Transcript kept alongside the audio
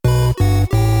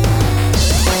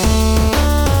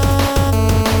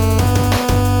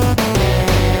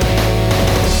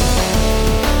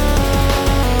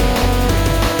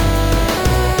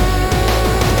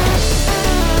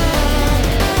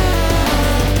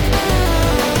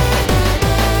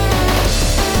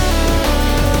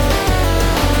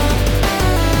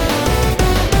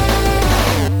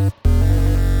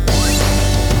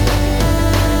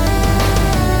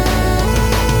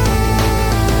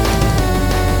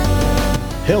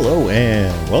Hello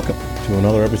and welcome to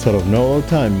another episode of No Load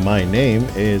Time. My name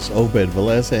is Obed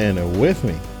Velez, and with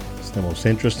me is the most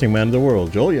interesting man in the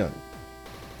world, Joel Young.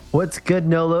 What's good,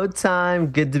 no load time?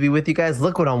 Good to be with you guys.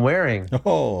 Look what I'm wearing.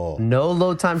 Oh, No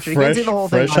load time shirt. You can see the whole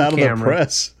thing fresh on out of camera. the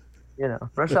press.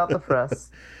 Fresh out the press.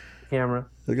 Camera.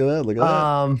 Look at that! Look at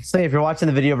that! So if you're watching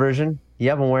the video version,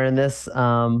 yep, I'm wearing this.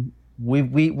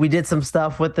 We did some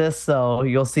stuff with this, so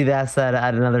you'll see that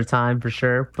at another time for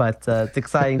sure. But it's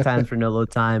exciting times for no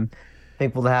load time.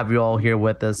 Thankful to have you all here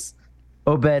with us.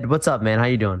 Obed, what's up, man? How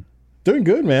you doing? Doing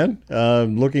good, man.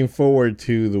 Looking forward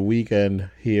to the weekend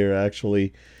here.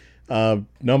 Actually, not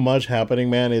much happening,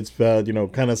 man. It's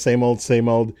kind of same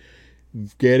old.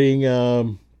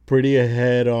 Getting pretty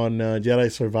ahead on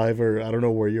Jedi Survivor. I don't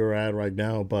know where you're at right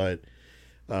now, but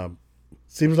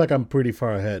seems like I'm pretty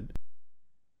far ahead.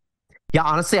 Yeah,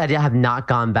 honestly, I have not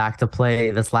gone back to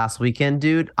play this last weekend,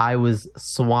 dude. I was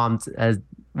swamped. As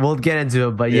we'll get into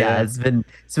it, but yeah, it's been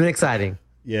exciting.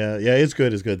 Yeah, it's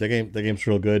good. It's good. The game's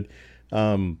real good.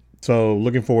 So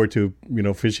looking forward to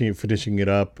finishing it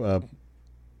up.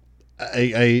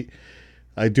 I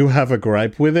do have a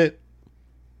gripe with it,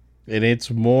 and it's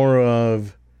more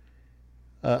of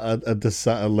a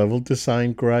level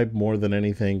design gripe more than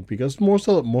anything, because most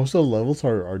of the levels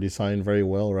are designed very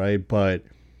well, right? But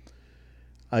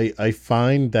I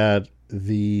find that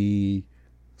the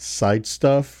side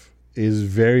stuff is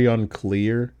very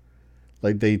unclear.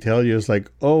 Like, they tell you, it's like,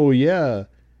 oh yeah,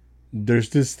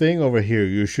 there's this thing over here,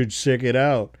 you should check it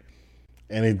out,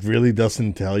 and it really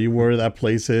doesn't tell you where that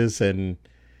place is, and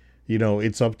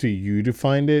it's up to you to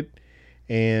find it.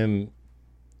 And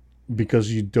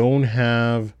because you don't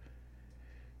have,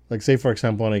 like, say for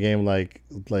example, in a game like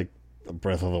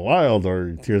Breath of the Wild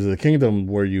or Tears of the Kingdom,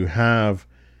 where you have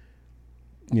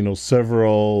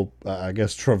several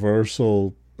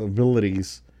traversal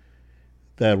abilities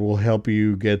that will help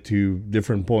you get to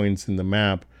different points in the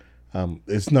map.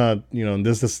 It's not, in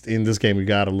this game, you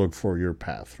got to look for your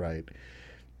path, right?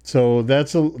 So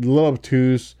that's a little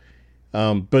obtuse,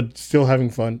 but still having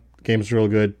fun. Game's real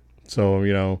good. So,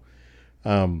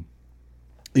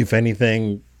 if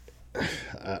anything,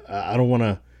 I don't want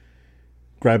to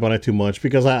gripe on it too much,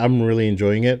 because I'm really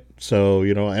enjoying it. So,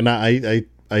 and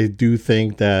I do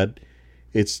think that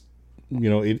it's,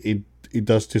 it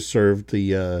does deserve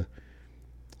the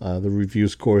review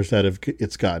scores that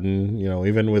it's gotten,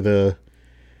 even with the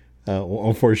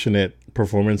unfortunate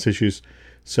performance issues.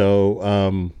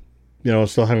 So,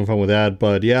 still having fun with that.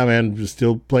 But yeah, man,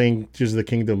 still playing Tears of the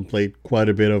Kingdom. Played quite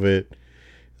a bit of it.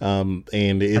 And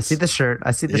it's, I see the shirt.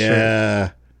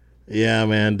 Shirt. Yeah,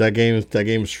 man, that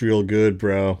game's real good,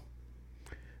 bro.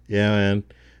 Yeah, man.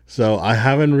 So I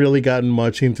haven't really gotten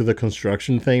much into the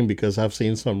construction thing, because I've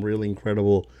seen some really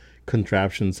incredible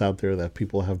contraptions out there that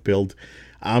people have built.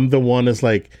 I'm the one that's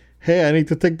like, hey, I need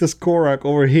to take this Korok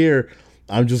over here.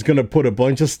 I'm just going to put a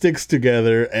bunch of sticks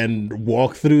together and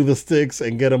walk through the sticks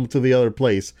and get them to the other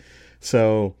place.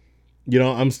 So,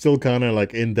 I'm still kind of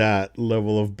like in that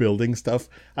level of building stuff.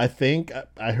 I think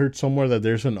I heard somewhere that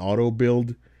there's an auto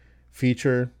build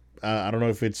feature. I don't know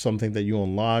if it's something that you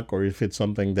unlock, or if it's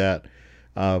something that,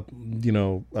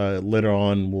 later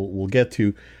on we'll get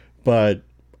to. But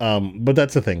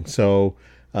that's the thing. So,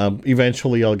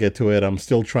 eventually I'll get to it. I'm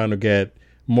still trying to get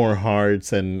more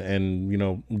hearts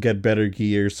and get better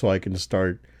gear, so I can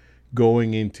start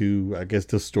going into, I guess,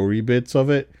 the story bits of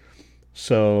it.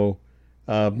 So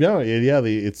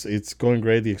it's going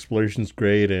great. The exploration's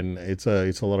great, and it's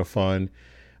a lot of fun.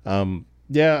 I mean,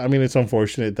 it's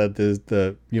unfortunate that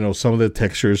the some of the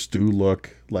textures do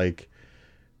look like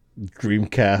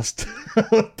Dreamcast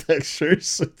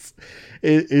textures.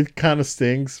 It kind of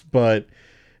stinks, but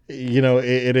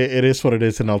it is what it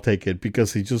is, and I'll take it,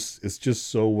 because it's just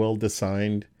so well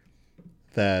designed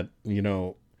that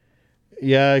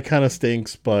it kind of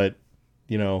stinks, but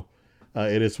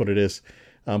it is what it is.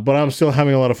 But I'm still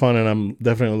having a lot of fun, and I'm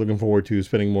definitely looking forward to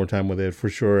spending more time with it for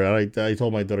sure. I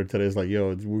told my daughter today, it's like,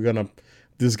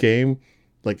 this game,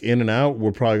 like, in and out,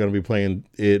 we're probably gonna be playing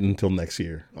it until next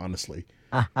year, honestly,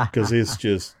 because it's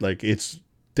just like, it's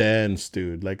dense,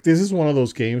 dude. Like, this is one of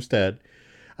those games that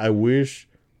I wish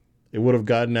it would have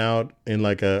gotten out in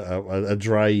like a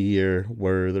dry year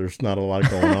where there's not a lot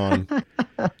going on,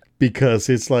 because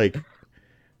it's like,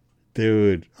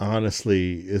 dude,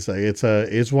 honestly, it's like,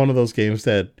 it's one of those games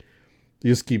that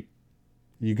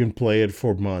you can play it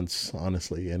for months,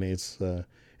 honestly, and it's a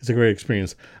great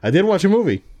experience. I did watch a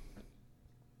movie.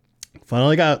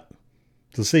 Finally got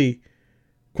to see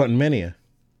Quantumania.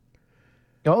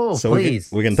 Oh, so please.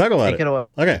 We can talk about it.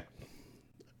 Okay.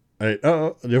 All right.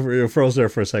 Oh, you froze there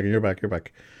for a second. You're back.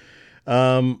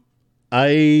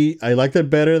 I liked it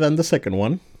better than the second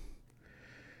one.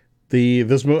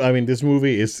 This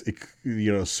movie is,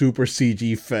 super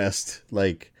CG fest,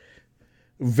 like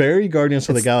very Guardians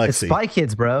of the It's Galaxy. Spy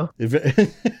Kids, bro. It,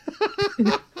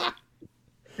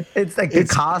 It's like the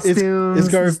costumes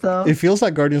and it stuff. feels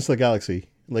like Guardians of the Galaxy.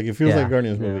 Like it feels like a Yeah,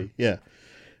 Guardians yeah, movie. Yeah.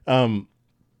 Um,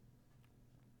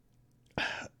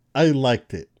 I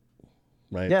liked it.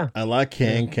 Right. yeah, I like yeah,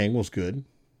 Kang. Kang was good.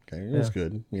 Kang was yeah.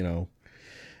 good.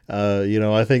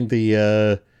 I think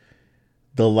the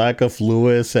lack of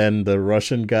Lewis and the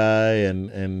Russian guy and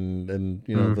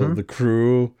Mm-hmm. the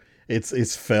crew,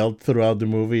 it's felt throughout the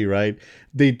movie, right?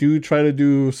 They do try to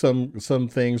do some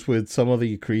things with some of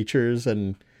the creatures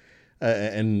and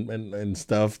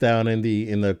stuff down in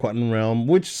the quantum realm,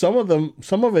 which some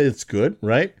of it's good,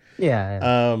 right? Yeah,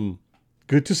 yeah. Um,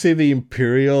 Good to see the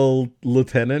Imperial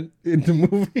lieutenant in the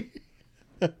movie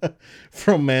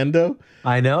from Mando.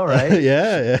 I know, right?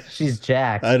 Yeah, yeah. She's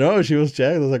jacked. I know she was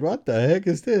jacked. I was like, "What the heck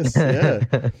is this?"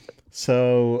 Yeah.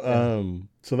 So, Yeah.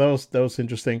 so that was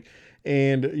interesting,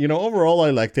 and overall, I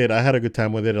liked it. I had a good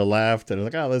time with it. I laughed, and I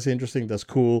was like, "Oh, that's interesting. That's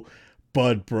cool."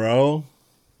 But, bro,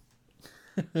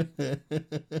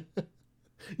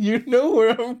 you know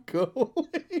where I'm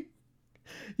going.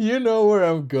 You know where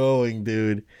I'm going,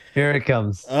 dude. Here it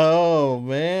comes. Oh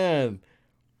man,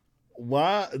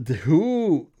 why?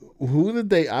 Who did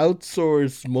they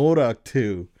outsource Modoc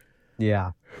to? Yeah,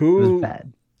 it was Who?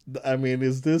 bad. I mean,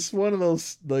 is this one of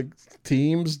those like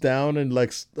teams down in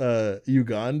like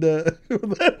Uganda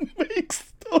that makes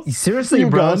those Seriously,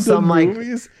 bro, Ugandan some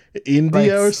movies? like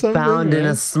India or something, found in a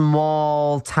right?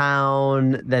 small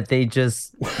town that they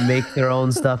just make their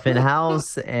own stuff in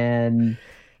house, and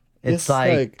it's It's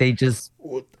like like they just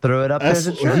throw it up there and as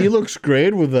said, he sure. looks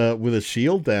great with a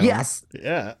shield down. Yes.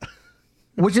 Yeah,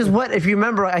 Which is what, if you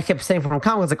remember, I kept saying from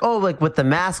comics, like, oh, like with the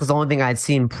mask was the only thing I'd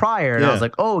seen prior. And I was yeah,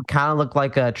 like, oh, it kind of looked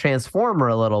like a transformer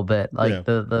a little bit, yeah. like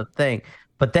the thing.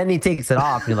 But then he takes it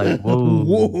off and you're like, whoa.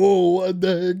 Whoa! What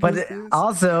the heck But is this?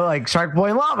 also like Shark Boy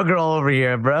and Lava Girl over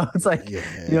here, bro. It's like,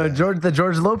 Yeah, the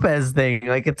George Lopez thing.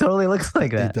 Like it totally looks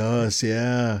like it that. does.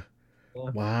 Yeah. Yeah.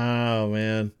 Wow,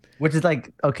 man. Which is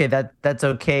like, okay, that's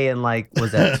okay. And like,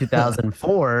 was that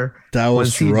 2004 That when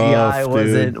was CGI rough,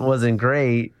 dude. wasn't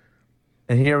great?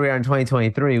 And here we are in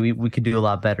 2023. We could do a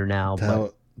lot better now, but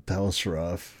That that was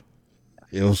rough.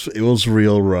 It was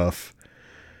real rough.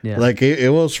 yeah, Like it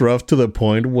was rough to the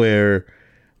point where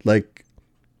like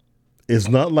it's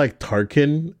not like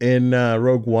Tarkin in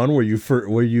Rogue One where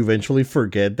where you eventually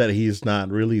forget that he's not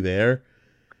really there,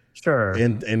 sure.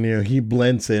 and he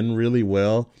blends in really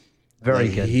well. Like Very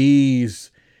good.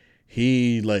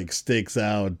 he like sticks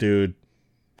out, dude,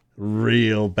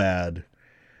 real bad.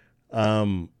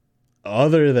 Um,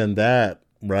 Other than that,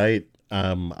 right?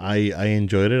 I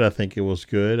enjoyed it. I think it was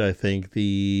good. I think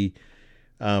the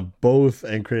both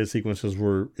end credit sequences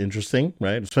were interesting,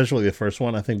 right? Especially the first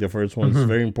one. I think the first one's Mhm.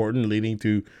 very important, leading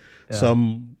to Yeah.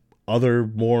 some other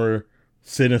more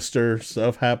sinister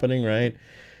stuff happening, right?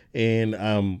 And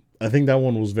I think that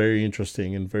one was very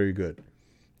interesting and very good.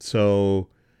 So,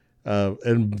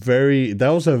 and very that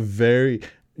was a very,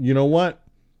 you know what?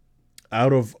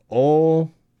 Out of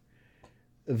all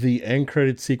the end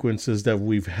credit sequences that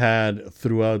we've had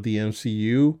throughout the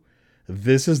MCU,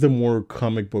 this is the more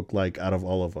comic book like out of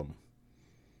all of them.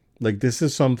 Like this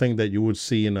is something that you would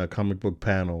see in a comic book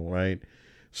panel, right?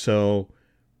 So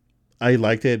I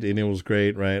liked it and it was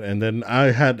great, right? And then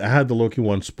I had the Loki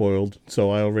one spoiled, so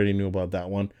I already knew about that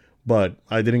one, but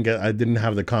I didn't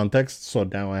have the context, so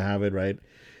now I have it, right?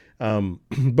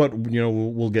 But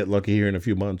we'll get lucky here in a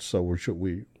few months, so we're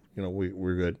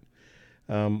good.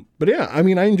 But yeah, I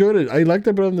mean, I enjoyed it. I liked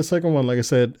it better than the second one, like I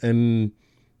said, and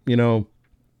you know,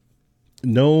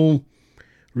 no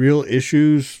real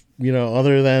issues,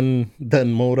 other than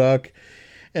Modoc.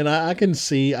 And I can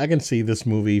see this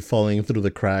movie falling through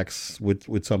the cracks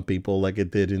with some people, like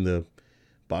it did in the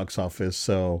box office.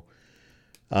 So,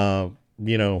 uh,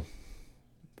 you know,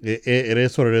 it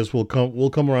is what it is. We'll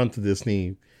come around to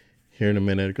Disney here in a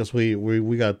minute because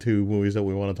we got two movies that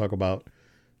we want to talk about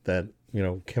that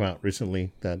came out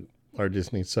recently that are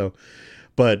Disney. So,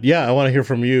 but yeah, I want to hear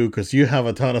from you because you have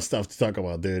a ton of stuff to talk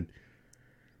about, dude.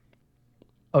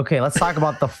 Okay, let's talk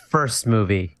about the first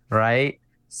movie, right?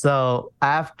 So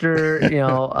after,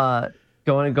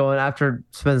 going after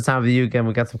spending time with you again,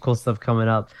 we got some cool stuff coming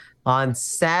up. On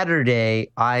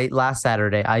Saturday, I last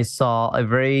Saturday, I saw a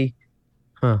really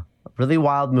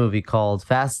wild movie called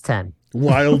Fast 10.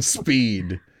 Wild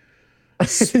Speed, Yeah,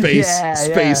 Space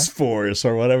yeah. Force,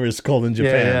 or whatever it's called in Yeah,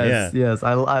 Japan. yes, Yeah, yes.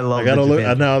 I I love the gotta look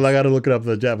Japan now. I titles. gotta look it up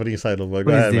the Japanese title. But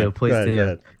go Please ahead, do, man. Go please ahead. Go do.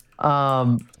 ahead.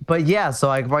 But yeah, so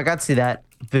I got to see that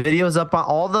videos up on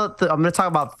all I'm going to talk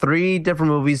about three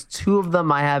different movies. Two of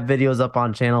them I have videos up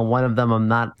on channel. One of them I'm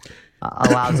not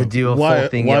allowed to do a full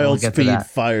thing yet. We'll Wild get to Speed that.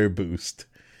 Fire Boost.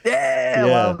 Yeah,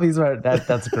 Yeah. Wild Beast Smart.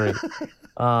 That's great.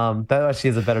 That actually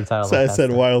is a better title So like I that said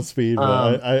still. Wild Speed, but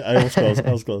Um, I was close.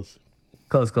 I was close.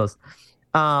 close, close.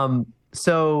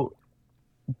 So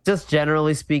just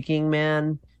generally speaking,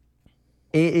 man,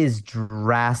 it is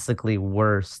drastically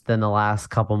worse than the last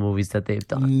couple movies that they've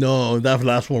done. No, that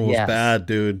last one was Yes. bad,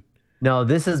 dude. No,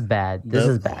 this is bad. This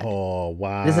That is bad. oh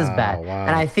This is wow, bad. And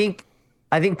wow. I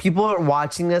think people are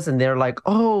watching this and they're like,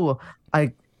 "Oh,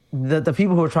 I the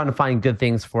people who are trying to find good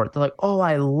things for it. They're like, "Oh,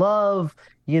 I love,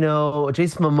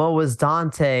 Jason Momoa's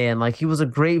Dante and like he was a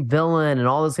great villain and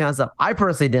all this kind of stuff." I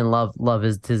personally didn't love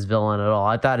his villain at all.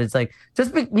 I thought it's like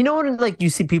when like you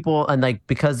see people and like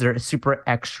because they're super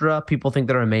extra, people think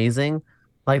they're amazing.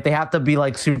 Like they have to be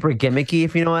like super gimmicky,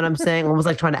 if you know what I'm saying. Almost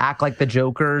like trying to act like the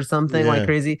Joker or something like Yeah.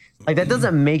 crazy. Like that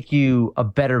doesn't make you a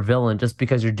better villain just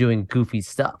because you're doing goofy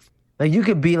stuff. Like you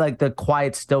could be like the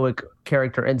quiet stoic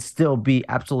character and still be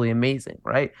absolutely amazing,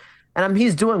 right? And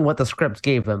he's doing what the script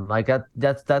gave him. Like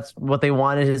that's what they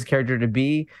wanted his character to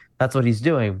be. That's what he's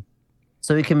doing.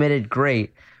 So he committed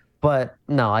great. But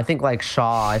no, I think like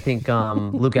Shaw, I think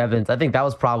Luke Evans, I think that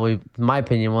was probably, in my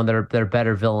opinion, one of their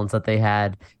better villains that they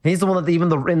had. He's the one that even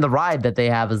the in the ride that they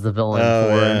have is the villain Oh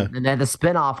for, yeah. and then the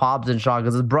spinoff Hobbs and Shaw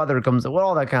because his brother comes, well,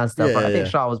 all that kind of stuff. Yeah, But I yeah, think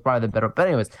yeah. Shaw was probably the better. But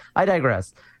anyways, I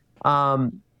digress.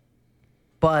 Um,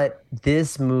 but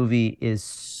this movie is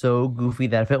so goofy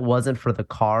that if it wasn't for the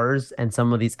cars and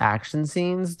some of these action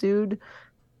scenes, dude,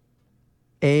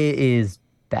 it is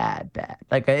bad, bad.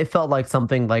 Like it felt like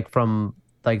something like from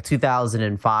like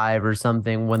 2005 or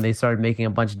something when they started making a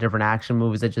bunch of different action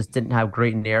movies that just didn't have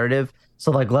great narrative.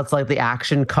 So like let's like the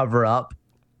action cover up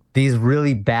these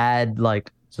really bad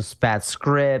like just bad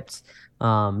scripts,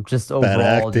 just Bad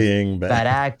overall just acting, bad bad.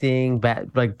 acting,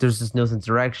 bad like there's just no sense of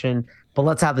direction. But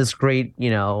let's have this great,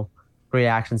 great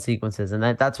action sequences. And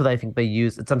that's what I think they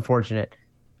use. It's unfortunate.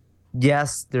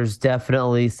 Yes, there's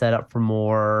definitely set up for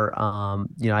more.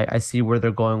 I see where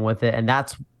they're going with it, and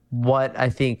that's what I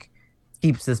think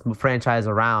keeps this franchise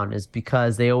around is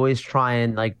because they always try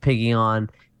and like piggy on,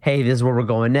 hey, this is where we're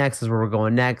going next, this is where we're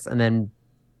going next, and then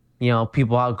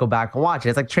people out go back and watch it.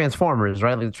 It's like Transformers,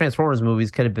 right? Like the Transformers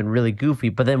movies could have been really goofy,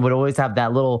 but then would always have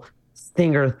that little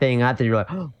stinger thing out there. You're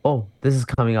like, oh, this is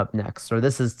coming up next, or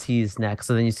this is teased next.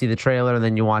 So then you see the trailer, and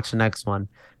then you watch the next one.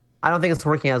 I don't think it's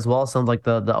working as well. Sounds like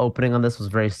the opening on this was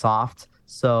very soft.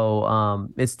 So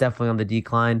it's definitely on the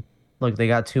decline. Look, they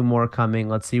got two more coming.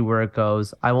 Let's see where it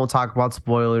goes. I won't talk about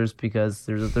spoilers because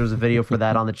there's a video for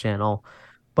that on the channel.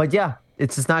 But yeah,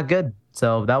 it's just not good.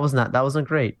 So that wasn't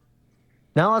great.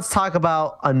 Now let's talk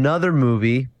about another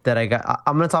movie that I got.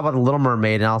 I'm gonna talk about The Little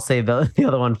Mermaid, and I'll save the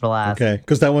other one for last. Okay,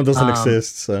 because that one doesn't Um,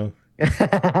 exist. So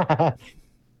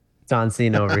John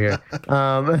Cena over here.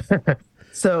 Um,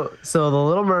 so The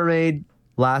Little Mermaid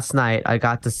last night I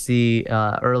got to see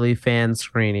early fan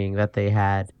screening that they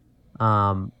had.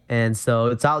 And so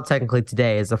it's out technically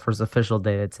today is the first official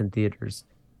day that's in theaters.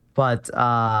 But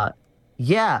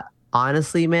yeah,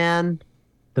 honestly, man,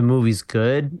 the movie's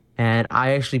good. And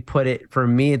I actually put it for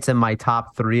me, it's in my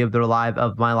top three of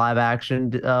my live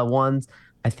action ones.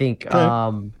 I think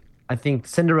okay, I think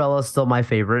Cinderella's still my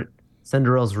favorite.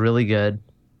 Cinderella's really good.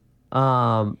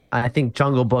 I think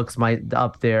Jungle Book's might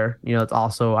up there. It's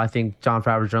also I think John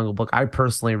Favreau's Jungle Book I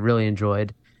personally really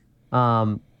enjoyed.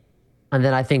 Um, and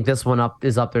then I think this one up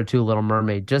is up there too, Little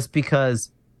Mermaid, just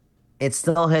because it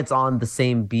still hits on the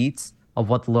same beats of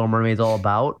what the Little Mermaid's all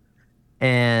about,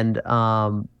 and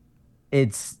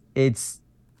it's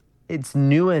it's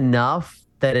new enough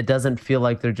that it doesn't feel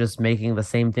like they're just making the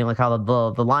same thing, like how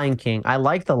the Lion King. I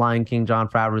like the Lion King, John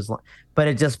Favreau's, but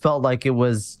it just felt like it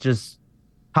was just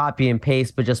copy and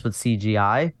paste, but just with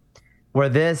CGI. Where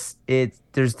this,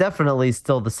 there's definitely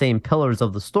still the same pillars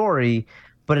of the story,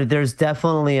 but there's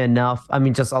definitely enough. I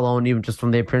mean, just alone, even just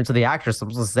from the appearance of the actress, I'm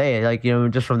supposed to say, like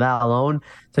just from that alone,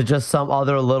 to just some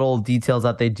other little details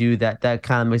that they do that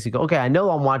kind of makes you go, okay, I know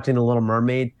I'm watching The Little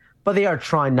Mermaid, but they are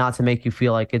trying not to make you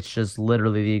feel like it's just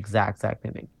literally the exact same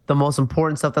thing. The most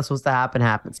important stuff that's supposed to happen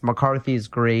happens. McCarthy is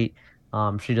great.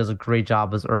 She does a great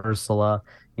job as Ursula.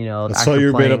 I The saw actor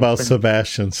your bit playing about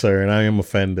Sebastian, sir, and I am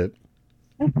offended.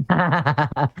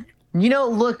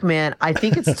 Look, man, I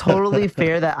think it's totally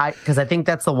fair because I think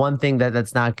that's the one thing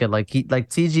that's not good. Like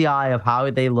CGI of how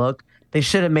they look, they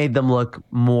should have made them look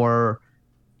more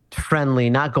friendly,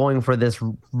 not going for this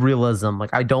realism.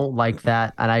 Like I don't like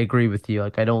that, and I agree with you.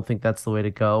 Like I don't think that's the way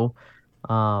to go.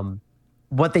 Um,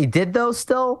 what they did though,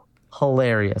 still,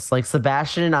 hilarious. Like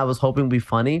Sebastian, I was hoping would be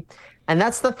funny. And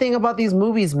that's the thing about these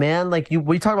movies, man. Like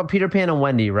we talk about Peter Pan and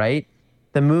Wendy, right?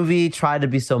 The movie tried to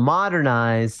be so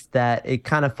modernized that it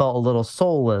kind of felt a little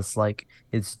soulless. Like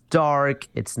it's dark,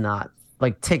 it's not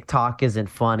like TikTok isn't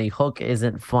funny, Hook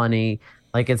isn't funny.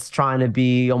 Like it's trying to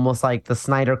be almost like the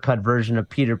Snyder cut version of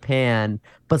Peter Pan,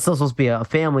 but still supposed to be a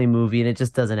family movie, and it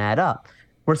just doesn't add up.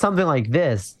 Where something like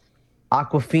this,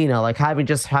 Aquafina, like having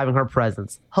her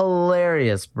presence,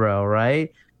 hilarious, bro,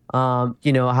 right?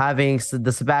 Having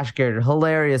the Sebastian character,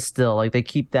 hilarious still. Like they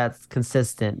keep that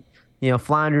consistent.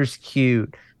 Flounder's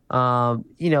cute.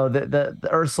 The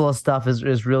Ursula stuff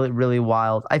is really really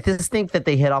wild. I just think that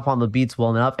they hit off on the beats well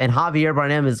enough, and Javier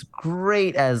Bardem is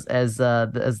great as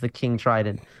the King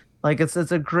Trident. Like it's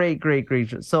a great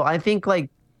show. So I think like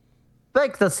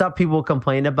the stuff people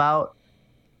complain about,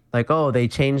 like, oh, they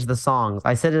changed the songs.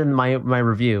 I said it in my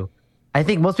review. I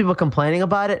think most people complaining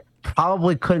about it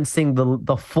probably couldn't sing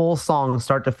the full song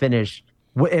start to finish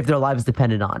if their lives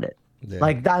depended on it. Yeah.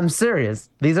 Like, I'm serious.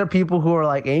 These are people who are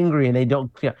like angry and they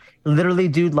don't, literally,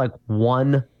 dude, like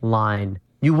one line.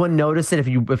 You wouldn't notice it if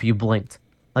you blinked.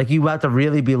 Like, you have to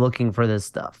really be looking for this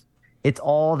stuff. It's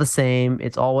all the same.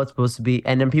 It's all what's supposed to be.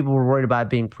 And then people were worried about it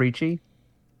being preachy.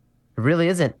 It really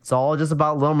isn't. It's all just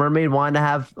about Little Mermaid wanting to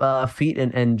have feet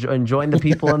and join the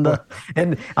people in the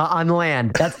and on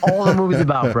land. That's all the movie's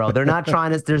about, bro. They're not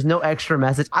trying to. There's no extra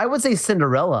message. I would say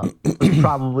Cinderella is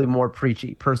probably more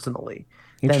preachy, personally,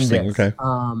 than Interesting. this.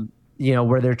 Okay.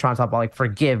 Where they're trying to talk about like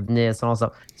forgiveness and all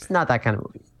stuff. It's not that kind of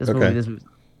movie. This movie.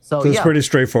 So it's yeah, pretty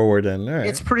straightforward then. All right.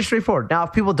 it's pretty straightforward. Now,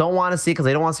 if people don't want to see it because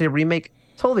they don't want to see a remake,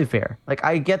 totally fair. Like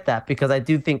I get that because I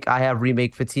do think I have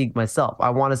remake fatigue myself.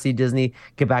 I want to see Disney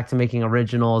get back to making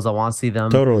originals. I want to see them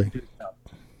Totally. do stuff.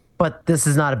 But this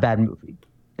is not a bad movie.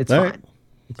 It's All fine. right.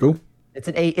 Cool. It's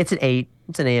an 8. It's an 8.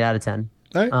 It's an 8 out of 10.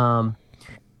 All right.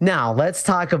 Now let's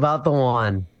talk about the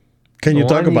one. Can you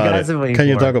talk about guys it? are waiting Can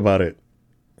you for. talk about it?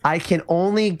 I can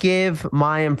only give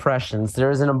my impressions.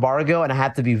 There is an embargo, and I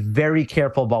have to be very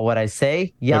careful about what I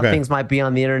say. Yeah, Okay. things might be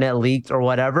on the internet leaked or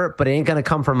whatever, but it ain't gonna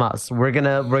come from us. We're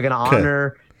gonna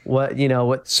honor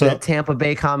what So- Tampa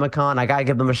Bay Comic Con. I gotta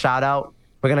give them a shout out.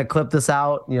 We're gonna clip this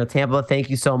out. Tampa,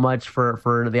 thank you so much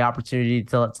for the opportunity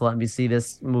to let me see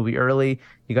this movie early.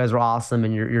 You guys were awesome,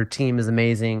 and your team is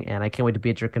amazing, and I can't wait to be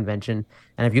at your convention.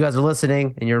 And if you guys are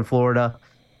listening and you're in Florida,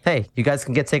 hey, you guys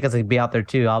can get tickets and be out there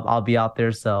too. I'll be out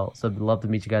there, so I'd love to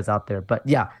meet you guys out there. But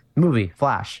yeah, movie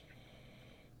Flash.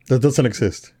 That doesn't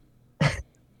exist.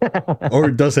 Or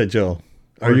does it, Joe?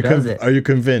 Or does it? Are you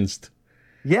convinced?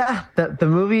 Yeah, the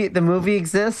movie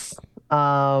exists.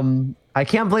 I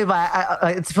can't believe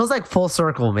it feels like full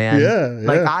circle, man.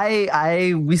 Yeah,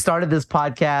 Like we started this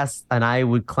podcast and I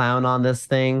would clown on this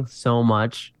thing so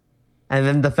much. And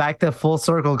then the fact that full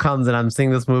circle comes and I'm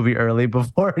seeing this movie early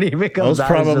before it even comes out.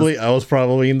 I was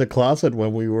probably in the closet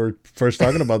when we were first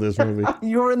talking about this movie.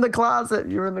 You were in the closet.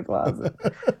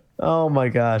 Oh my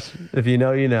gosh. If you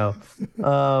know, you know.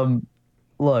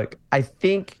 Look, I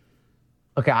think.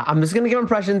 Okay, I'm just gonna give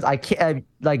impressions. I can't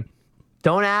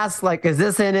don't ask like, is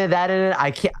this in it, that in it?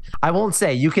 I can't. I won't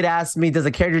say. You could ask me, does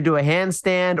a character do a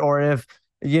handstand, or if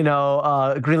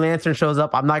Green Lantern shows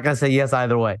up? I'm not gonna say yes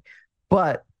either way.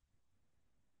 But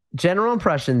general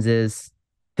impressions is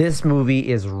this movie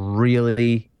is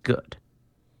really good.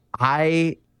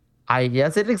 I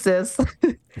yes, it exists.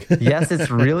 Yes, it's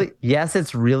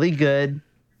really good.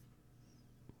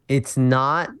 It's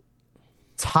not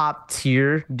top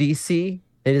tier DC.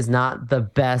 It is not the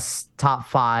best top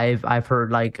 5. I've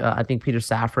heard I think Peter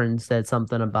Safran said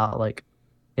something about like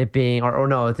it being or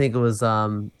no, I think it was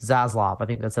Zaslav. I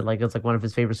think that said like it's like one of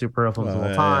his favorite superhero films of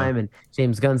all time, and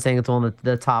James Gunn saying it's one of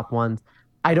the top ones.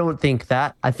 I don't think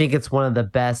that. I think it's one of the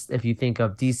best if you think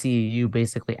of DCEU,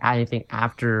 basically anything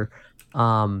after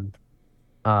the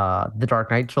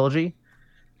Dark Knight trilogy.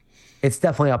 It's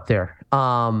definitely up there.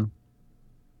 I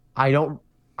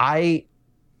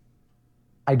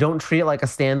don't treat it like a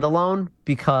standalone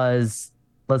because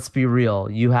let's be real,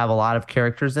 you have a lot of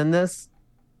characters in this.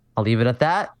 I'll leave it at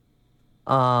that.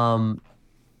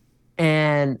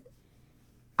 And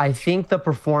I think the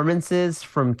performances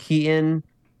from Keaton,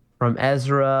 from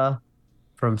Ezra,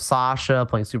 from Sasha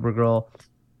playing Supergirl,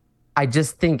 I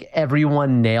just think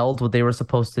everyone nailed what they were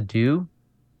supposed to do.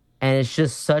 And it's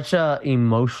just such a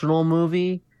emotional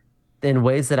movie in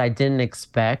ways that I didn't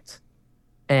expect.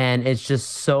 And it's just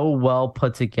so well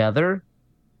put together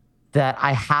that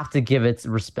I have to give it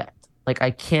respect. Like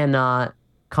I cannot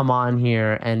come on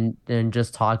here and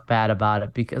just talk bad about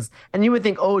it and you would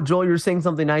think, oh, Joel, you're saying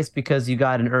something nice because you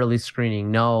got an early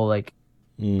screening. No, like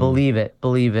believe it.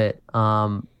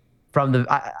 from the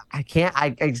I can't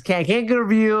get a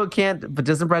review, can't, but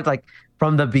just impressed. Like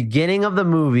from the beginning of the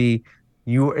movie,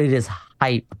 it is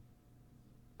hype.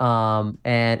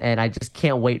 And I just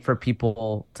can't wait for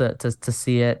people to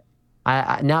see it.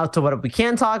 Now to what we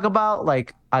can talk about,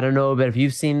 like I don't know, but if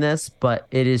you've seen this, but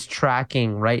it is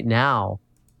tracking right now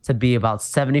to be about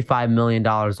 $75 million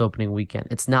opening weekend.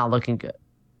 It's not looking good.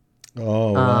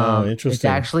 Oh wow, It's interesting.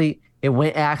 actually it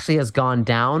went actually has gone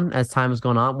down as time has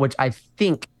gone on, which I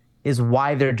think is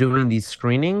why they're doing these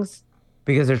screenings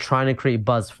because they're trying to create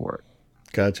buzz for it.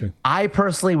 Gotcha. I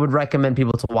personally would recommend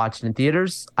people to watch it in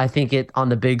theaters. I think it on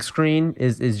the big screen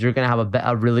is you're gonna have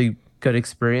a really good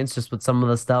experience just with some of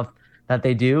the stuff that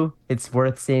they do. It's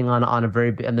worth seeing on a on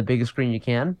the biggest screen you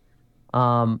can.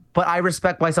 But I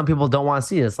respect why some people don't want to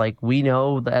see this. Like we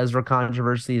know the Ezra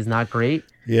controversy is not great,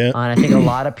 Yeah. and I think a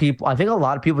lot of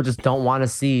people just don't want to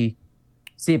see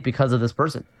it because of this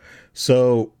person.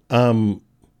 So,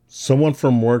 someone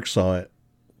from work saw it,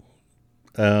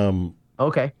 um,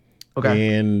 Okay,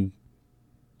 okay, and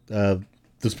uh,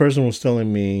 this person was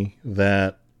telling me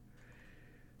that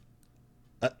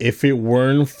if it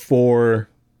weren't for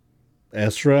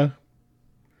Ezra,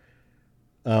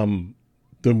 um,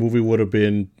 the movie would have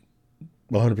been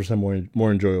 100%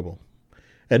 more enjoyable,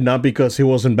 and not because he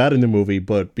wasn't bad in the movie,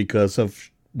 but because of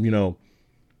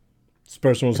this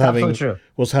person it's absolutely true.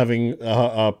 was having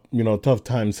tough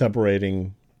time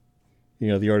separating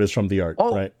the artist from the art,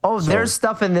 right? There's So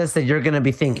stuff in this that you're gonna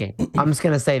be thinking. I'm just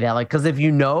gonna say that, like, because if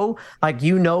you know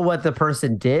what the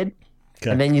person did,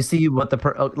 okay, and then you see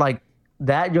what like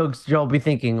that, you'll be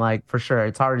thinking like for sure.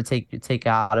 It's hard to take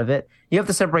out of it. You have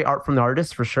to separate art from the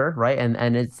artist for sure, right?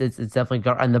 And it's definitely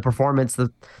and the performance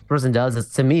the person does is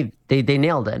to me they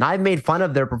nailed it. And I've made fun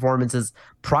of their performances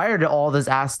prior to all this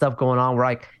ass stuff going on. Where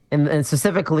like and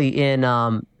specifically in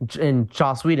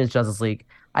Joss Whedon's Justice League,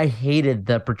 I hated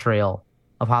the portrayal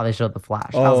of how they showed the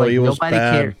Flash. I was oh, like, it was nobody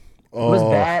bad. cared. It was Oh,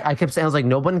 bad. I kept saying, I was like,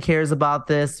 no one cares about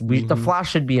this. The hmm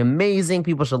Flash should be amazing.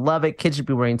 People should love it. Kids should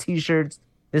be wearing T-shirts.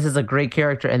 This is a great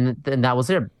character, and that was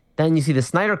it. Then you see the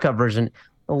Snyder Cut version.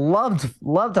 Loved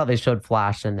how they showed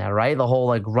Flash in there, right? The whole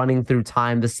like running through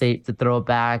time to throw it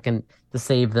back and to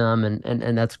save them,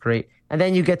 and that's great. And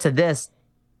then you get to this,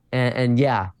 and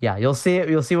yeah, you'll see it.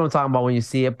 You'll see what I'm talking about when you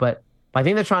see it. But I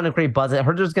think they're trying to create buzz. I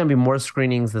heard there's going to be more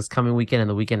screenings this coming weekend and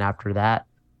the weekend after that.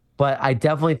 But I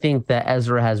definitely think that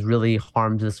Ezra has really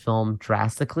harmed this film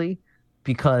drastically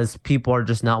because people are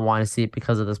just not wanting to see it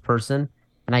because of this person,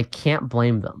 and I can't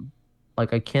blame them.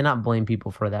 Like I cannot blame people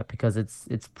for that because it's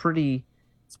pretty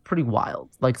wild.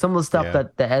 Like some of the stuff yeah,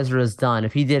 that Ezra has done,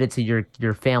 if he did it to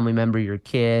your family member, your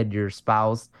kid, your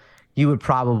spouse, you would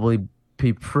probably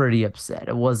be pretty upset.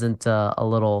 It wasn't a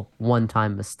little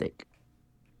one-time mistake.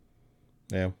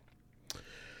 yeah.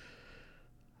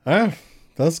 Ah,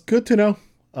 that's good to know.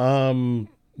 Um,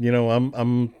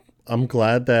 I'm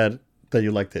glad that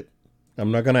you liked it.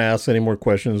 I'm not gonna ask any more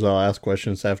questions. I'll ask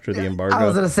questions after the I was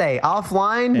embargo, gonna say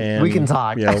offline we can and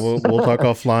talk. yeah, we'll talk I'm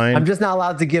offline. just not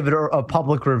allowed to give it a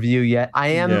public review yet.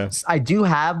 Yeah. I do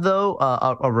have though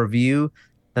a review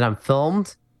that I'm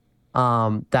filmed that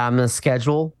I'm gonna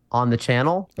schedule on the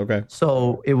channel. Okay.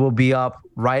 So it will be up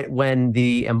right when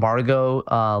the embargo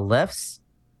lifts,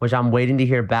 which I'm waiting to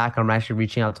hear back. I'm actually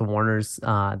reaching out to Warner's.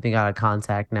 I think I got a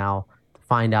contact now to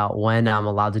find out when I'm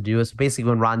allowed to do it. So basically,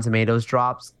 when Rotten Tomatoes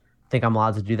drops, I think I'm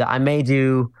allowed to do that. I may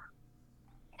do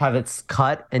have it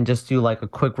cut and just do like a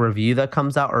quick review that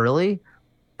comes out early,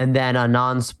 and then a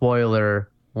non-spoiler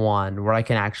one where I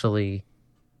can actually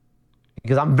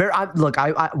because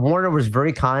Warner was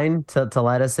very kind to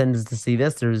let us in to see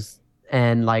this.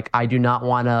 And like I do not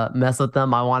want to mess with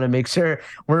them. I want to make sure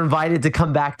we're invited to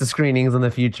come back to screenings in the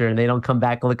future, and they don't come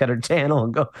back and look at our channel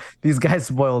and go, "These guys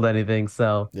spoiled anything."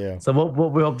 Yeah. So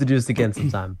what we hope to do is again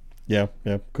sometime. Yeah.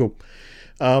 Yeah. Cool.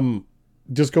 Um,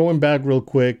 just going back real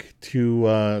quick to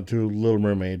Little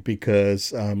Mermaid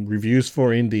because reviews for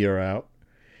Indie are out,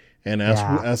 and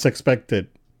Yeah, as expected,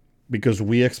 because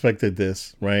we expected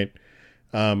this, right?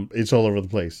 It's all over the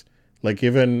place.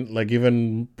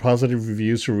 Even positive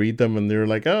reviews who read them and they're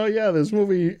like, oh yeah, this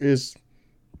movie is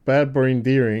bad but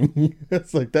endearing.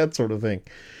 It's like that sort of thing.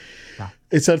 yeah.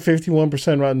 It's at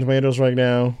 51% Rotten Tomatoes right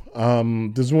now.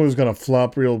 This movie's gonna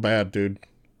flop real bad, dude.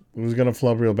 It was gonna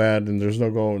flop real bad, and there's no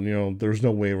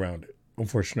way around it,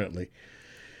 unfortunately.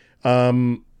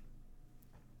 Um,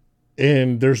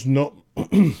 and there's no.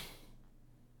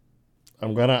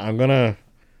 I'm gonna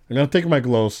take my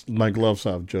gloves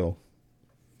off, Joe.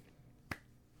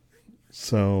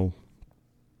 So,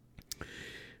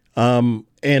 and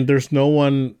there's no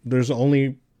one. There's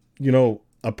only,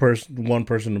 one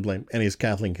person to blame, and he's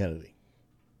Kathleen Kennedy.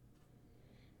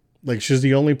 Like she's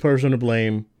the only person to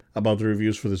blame about the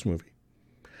reviews for this movie.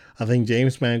 I think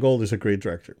James Mangold is a great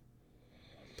director.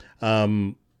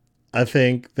 Um, I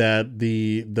think that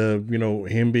the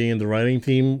him being in the writing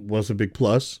team was a big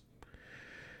plus,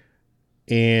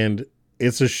 and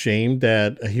it's a shame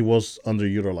that he was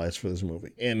underutilized for this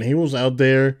movie, and he was out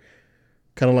there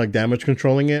kind of like damage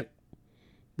controlling it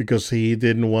because he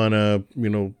didn't want to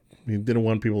he didn't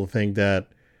want people to think that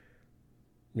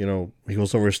he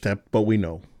was overstepped, but we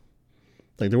know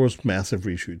like there was massive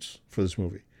reshoots for this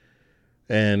movie,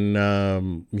 and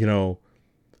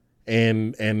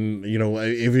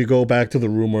if you go back to the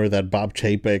rumor that Bob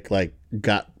Chapek like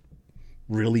got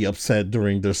really upset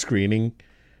during the screening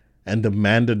and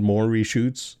demanded more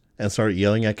reshoots and started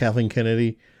yelling at Kathleen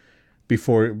Kennedy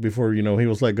before he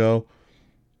was let go,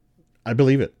 I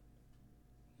believe it.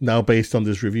 Now based on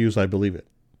these reviews, I believe it.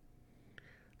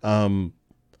 And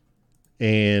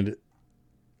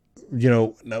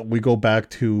now we go back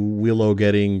to Willow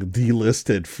getting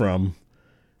delisted from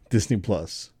Disney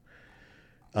Plus.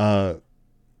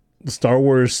 Star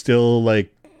Wars still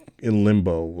like in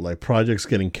limbo, like projects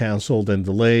getting canceled and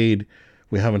delayed.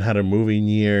 We haven't had a movie in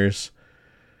years.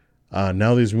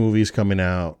 Now these movies coming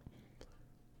out,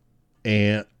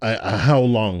 and how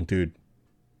long, dude?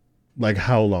 Like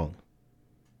how long?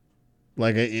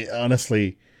 Like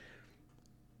honestly,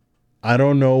 I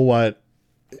don't know what.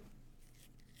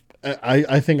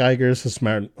 I think Iger is a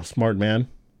smart man.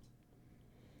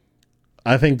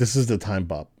 I think this is the time,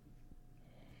 Bob.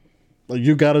 Like,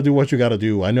 you got to do what you got to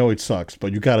do. I know it sucks,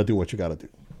 but you got to do what you got to do.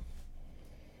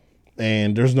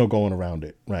 And there's no going around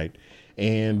it, right?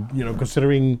 And,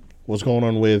 considering what's going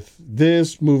on with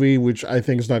this movie, which I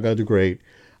think is not going to do great,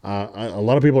 a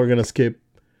lot of people are going to skip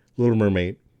Little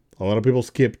Mermaid. A lot of people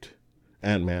skipped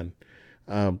Ant-Man.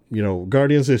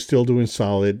 Guardians is still doing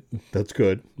solid. That's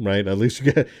good, right? At least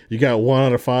you got 1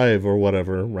 out of 5 or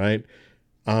whatever, right?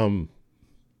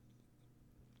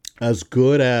 As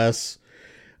good as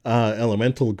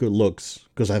Elemental good looks,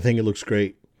 because I think it looks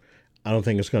great. I don't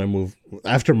think it's gonna move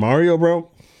after Mario, bro.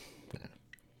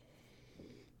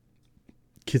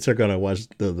 Kids are gonna watch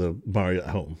the Mario at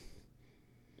home,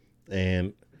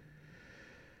 and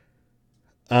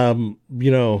they're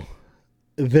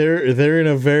in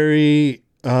a very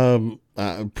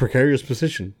precarious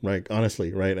position, right?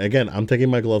 Honestly, right? Again, I'm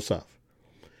taking my gloves off.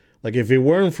 Like if it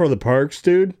weren't for the parks,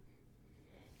 dude,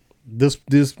 this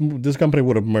company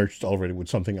would have merged already with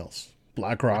something else.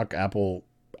 BlackRock, Apple,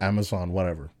 Amazon,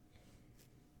 whatever.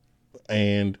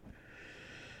 And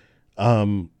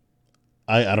I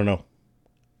don't know.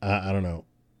 I don't know.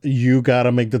 You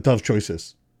gotta make the tough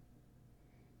choices.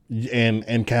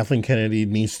 And Kathleen Kennedy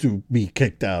needs to be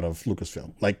kicked out of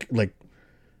Lucasfilm. Like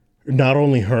not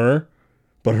only her,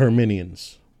 but her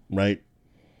minions, right?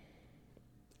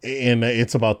 And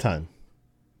it's about time.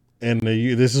 And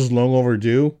this is long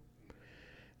overdue.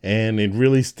 And it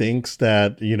really stinks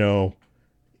that Indy's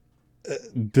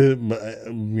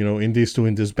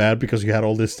doing this bad because you had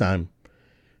all this time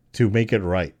to make it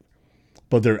right,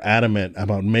 but they're adamant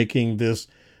about making this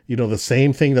the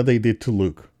same thing that they did to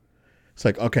Luke. It's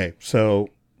like, okay, so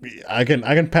I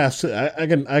can pass I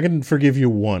can forgive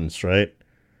you once, right?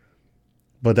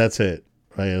 But that's it,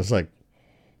 right? It's like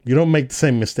you don't make the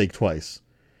same mistake twice,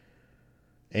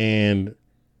 and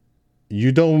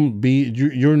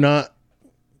you're not.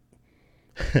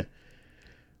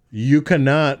 You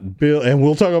cannot build, and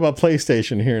we'll talk about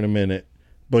PlayStation here in a minute,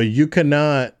 but you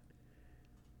cannot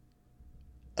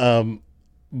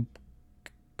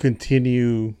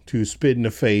continue to spit in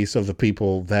the face of the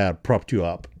people that propped you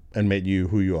up and made you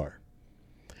who you are.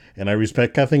 And I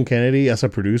respect Kathleen Kennedy as a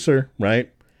producer,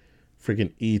 right?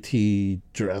 Freaking E.T.,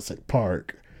 Jurassic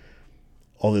Park,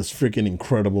 all these freaking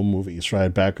incredible movies, right?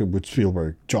 Back with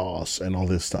Spielberg, Jaws, and all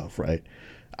this stuff, right?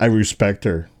 I respect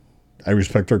her. I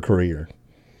respect her career.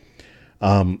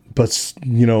 But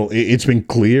it's been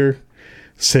clear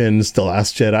since The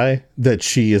Last Jedi that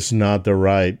she is not the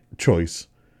right choice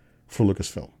for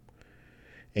Lucasfilm.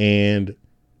 And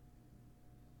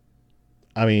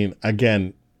I mean,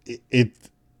 again,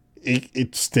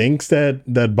 it stinks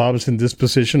that Bob's in this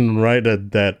position, right?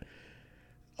 That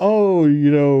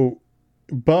Bob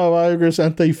Iger's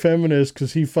anti-feminist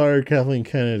because he fired Kathleen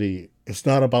Kennedy. It's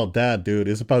not about that, dude.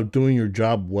 It's about doing your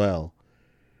job well.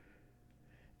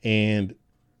 And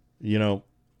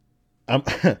I'm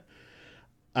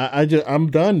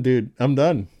I'm done, dude. I'm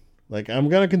done. Like I'm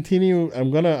gonna continue.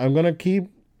 I'm gonna keep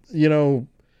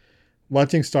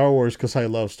watching Star Wars because I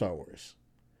love Star Wars.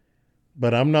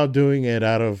 But I'm not doing it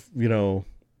out of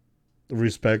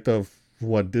respect of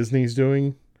what Disney's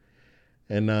doing,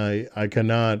 and I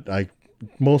cannot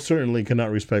most certainly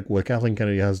cannot respect what Kathleen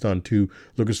Kennedy has done to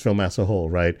Lucasfilm as a whole,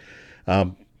 right?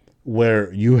 Um,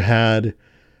 where you had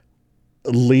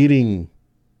leading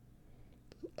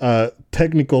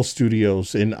technical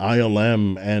studios in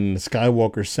ILM and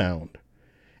Skywalker Sound,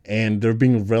 and they're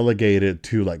being relegated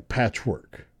to like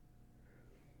patchwork.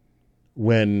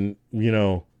 When,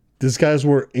 these guys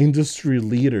were industry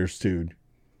leaders, dude.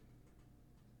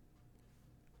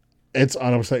 It's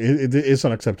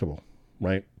unacceptable,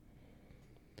 right?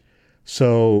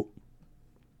 So,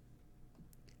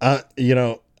 uh, you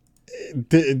know,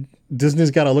 Disney's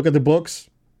got to look at the books,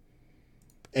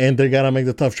 and they got to make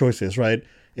the tough choices, right?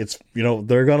 It's,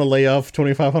 they're going to lay off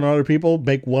 2,500 other people,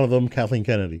 make one of them Kathleen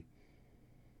Kennedy.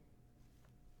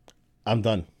 I'm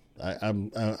done.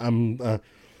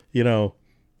 You know,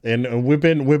 and we've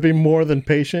been more than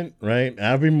patient, right?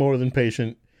 I've been more than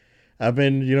patient. I've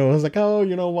been, I was like, oh,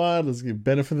 you know what? Let's give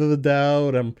benefit of the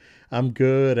doubt. I'm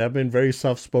good. I've been very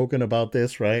soft spoken about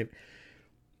this, right?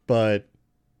 But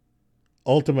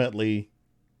ultimately,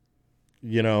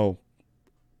 you know,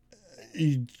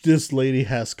 this lady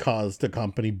has caused the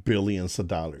company billions of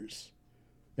dollars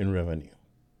in revenue,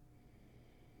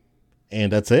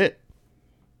 and that's it.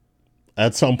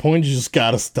 At some point, you just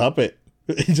gotta stop it.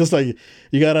 It's just like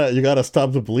you gotta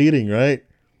stop the bleeding, right?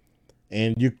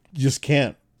 And you just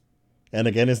can't. And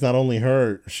again, it's not only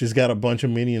her; she's got a bunch of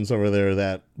minions over there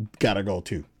that gotta go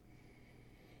too.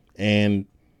 And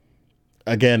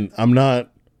again, I'm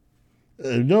not.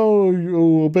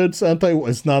 No, it's anti.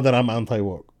 It's not that I'm anti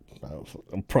woke.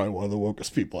 I'm probably one of the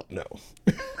wokest people I know.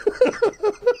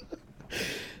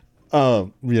 I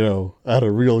had a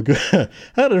real good,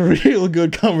 had a real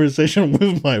good conversation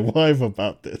with my wife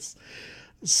about this.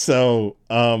 So,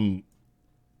 I,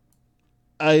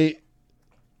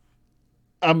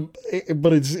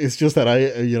 but it's just that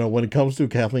when it comes to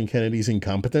Kathleen Kennedy's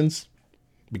incompetence,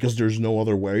 because there's no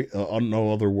other way,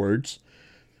 no other words.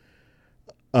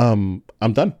 I'm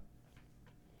done.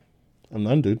 I'm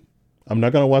done, dude. I'm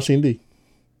not gonna watch Indy.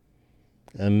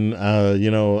 And I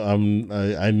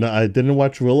didn't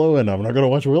watch Willow, and I'm not gonna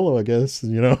watch Willow. I guess.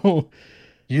 You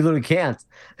literally can't.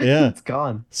 Yeah. It's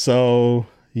gone. So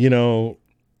I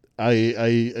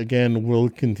again will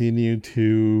continue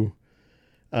to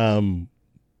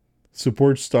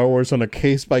support Star Wars on a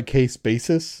case by case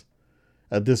basis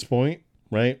at this point,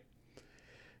 right?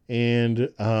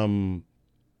 And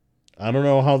I don't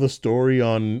know how the story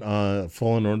on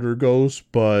Fallen Order goes,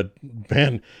 but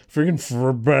man,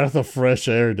 freaking breath of fresh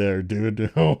air there, dude.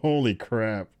 Holy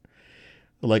crap.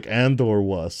 Like Andor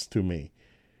was to me.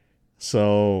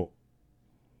 So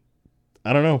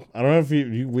I don't know. I don't know if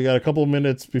we got a couple of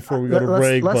minutes before we go to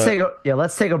break.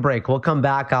 Let's take a break. We'll come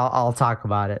back. I'll talk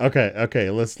about it. Okay.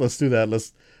 Let's do that.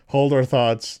 Let's hold our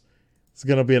thoughts. It's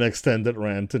gonna be an extended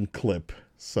rant and clip.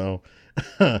 So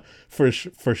for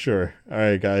sure. All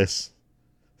right, guys.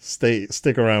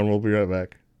 Stick around. We'll be right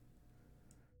back.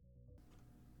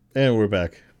 And we're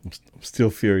back. I'm still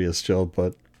furious, Joe,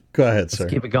 but go ahead, sir.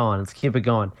 Let's keep it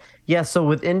going. Yeah, so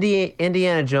with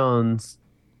Indiana Jones,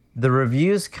 the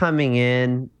reviews coming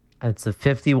in, it's a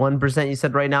 51% you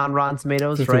said right now on Rotten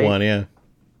Tomatoes, 51, right? yeah.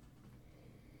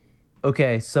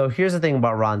 Okay, so here's the thing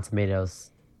about Rotten Tomatoes.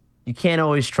 You can't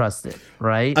always trust it,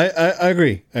 right? I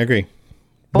agree.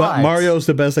 But Mario's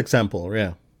the best example,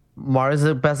 yeah. Mario's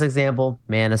the best example.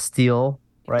 Man of Steel,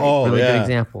 right? Oh, really yeah. good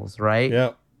examples, right?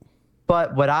 Yeah.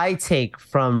 But what I take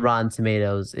from Rotten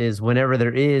Tomatoes is whenever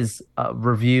there is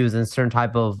reviews and certain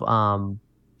type of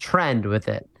trend with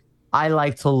it, I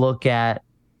like to look at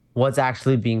what's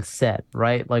actually being said,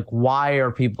 right? Like, why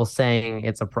are people saying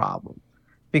it's a problem?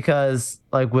 Because,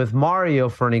 like with Mario,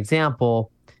 for an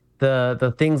example,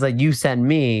 the things that you sent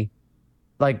me,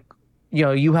 like,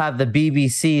 you have the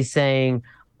BBC saying,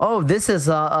 oh, this is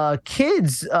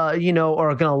kids, are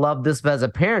gonna love this. But as a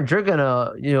parent, you're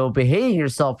gonna, behave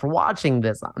yourself for watching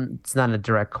this. It's not a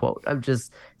direct quote. I'm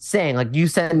just saying, like, you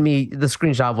sent me the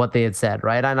screenshot of what they had said,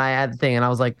 right? And I had the thing, and I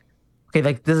was like, okay,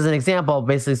 like this is an example of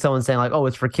basically someone saying like, oh,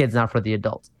 it's for kids, not for the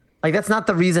adults. Like that's not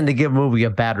the reason to give a movie a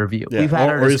bad review. Yeah. We've had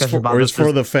our discussion about this. Or it's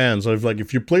for the fans. Or like,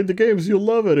 if you played the games, you'll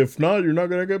love it. If not, you're not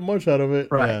gonna get much out of it.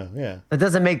 Right. Yeah. It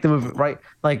doesn't make the movie right.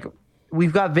 Like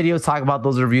we've got videos talking about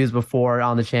those reviews before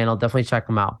on the channel. Definitely check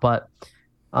them out. But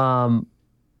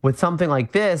with something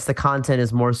like this, the content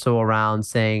is more so around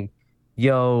saying,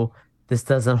 yo, this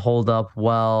doesn't hold up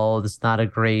well. This is not a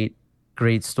great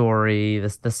story.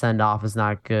 The send off is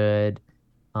not good.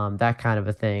 That kind of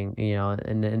a thing,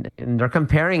 and they're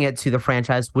comparing it to the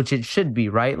franchise, which it should be,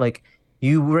 right? Like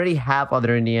you already have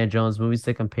other Indiana Jones movies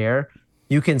to compare.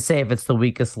 You can say if it's the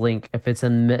weakest link, if it's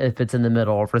in the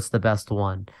middle, or if it's the best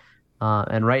one.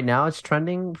 And right now it's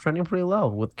trending pretty low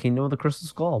with Kingdom of the Crystal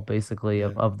Skull, basically,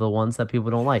 Yeah. of the ones that people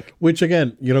don't like. Which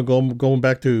again, going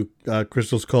back to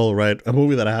Crystal Skull, right? A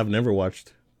movie that I have never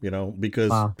watched. Because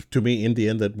Wow. to me, Indie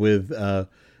ended with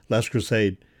Last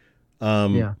Crusade,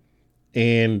 um, Yeah.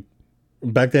 and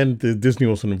back then Disney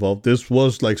wasn't involved. This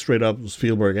was like straight up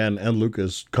Spielberg and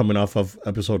Lucas coming off of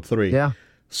Episode 3. Yeah.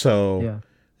 So, Yeah.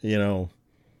 you know,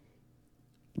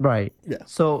 Right. yeah,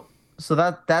 So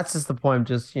that's just the point.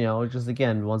 Just just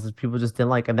again, ones that people just didn't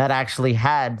like, and that actually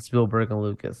had Spielberg and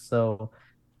Lucas. So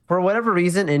for whatever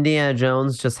reason, Indiana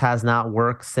Jones just has not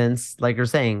worked since, like you're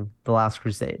saying, The Last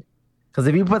Crusade. Because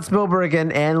if you put Spielberg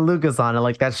and Lucas on it,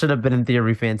 like that should have been in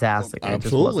theory fantastic, and it just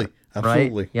absolutely, wasn't. Right?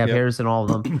 absolutely, You have yep. Harrison, all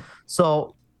of them.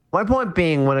 So my point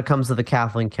being, when it comes to the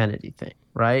Kathleen Kennedy thing,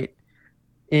 right,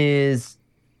 is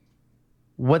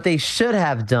what they should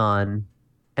have done,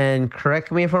 and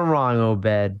correct me if I'm wrong,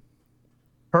 Obed,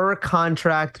 her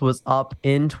contract was up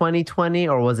in 2020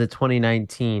 or was it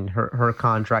 2019? Her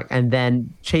contract, and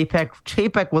then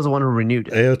Chapek was the one who renewed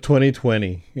it. It was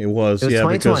 2020. It was, It was yeah,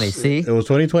 2020. because See, it was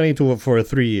 2020 for a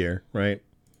 3 year, right?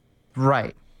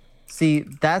 right. See,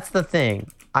 that's the thing.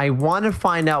 I want to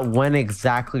find out when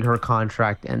exactly her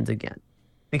contract ends again,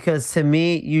 because to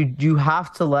me, you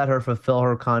have to let her fulfill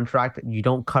her contract. You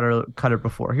don't cut her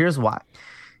before. Here's why.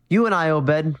 You and I,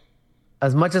 Obed,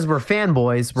 as much as we're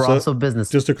fanboys, we're So, also business.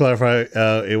 just to clarify,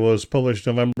 it was published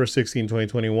November 16,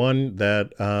 2021,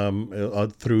 that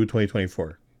through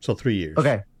 2024. So 3 years.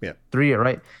 Okay, Yeah. 3 year,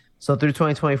 right? So through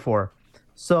 2024.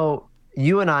 So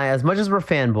you and I, as much as we're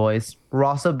fanboys, we're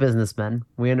also businessmen.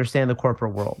 We understand the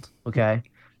corporate world, okay?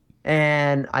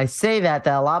 And I say that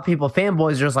a lot of people,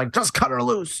 fanboys, are just like, just cut her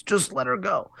loose, just let her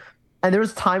go. And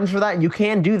there's times for that, and you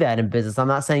can do that in business. I'm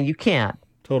not saying you can't,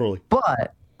 Totally.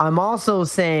 but I'm also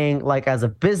saying, like, as a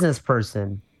business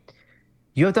person,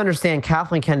 you have to understand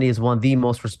Kathleen Kennedy is one of the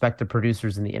most respected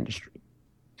producers in the industry.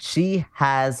 She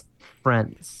has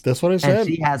friends, That's what I and said.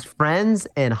 she has friends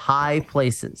in high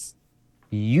places.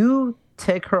 You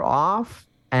take her off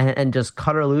and just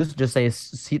cut her loose, just say,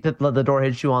 see that the door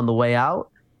hits you on the way out.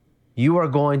 You are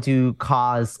going to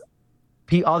cause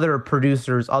other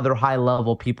producers, other high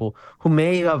level people who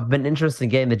may have been interested in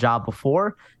getting the job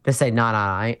before to say, nah,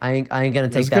 I ain't gonna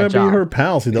take It's that gonna be job. her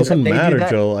pals. It Because if doesn't they do matter, that,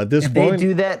 Joe. At this if they point,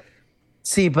 do that,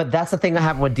 see, but that's the thing that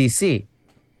happened with DC.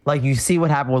 Like, you see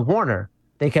what happened with Warner.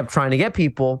 They kept trying to get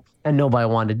people and nobody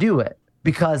wanted to do it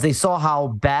because they saw how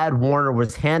bad Warner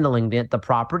was handling the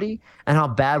property and how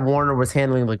bad Warner was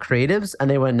handling the creatives. And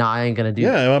they went, nah, I ain't going to do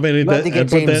that. yeah. I mean, You had to get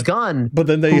James Gunn, but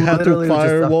then they who had to literally was just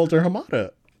fire Walter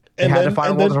Hamada, they and had to then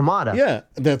fire Walter Hamada. yeah,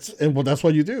 that's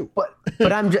what you do.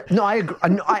 But I'm just, no, I agree.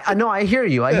 I know, I hear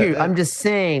you. I hear you. I'm just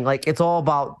saying, like, it's all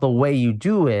about the way you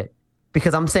do it,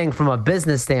 because I'm saying from a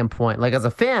business standpoint, like, as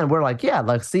a fan, we're like, yeah,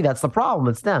 like, see, that's the problem.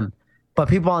 It's them. But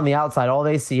people on the outside, all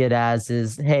they see it as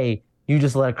is, hey, you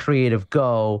just let a creative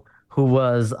go who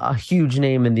was a huge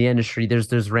name in the industry.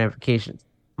 There's ramifications.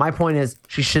 My point is,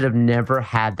 she should have never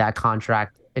had that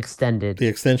contract extended The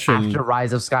extension, after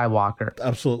Rise of Skywalker.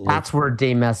 absolutely. That's where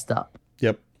they messed up.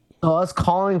 Yep. So us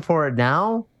calling for it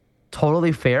now,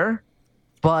 totally fair.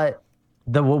 But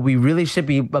what we really should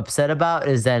be upset about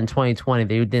is that in 2020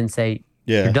 they didn't say,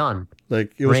 Yeah. you're done.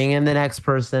 Like it was. Bring in the next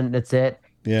person. That's it.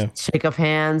 Yeah. Shake of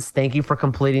hands. Thank you for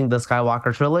completing the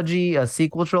Skywalker trilogy, a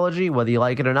sequel trilogy, whether you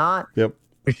like it or not. Yep.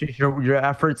 Appreciate your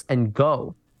efforts and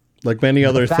go. Like many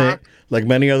other fact- like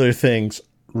many other things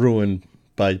ruined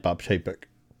by Bob Chapek.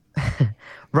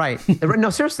 Right. No,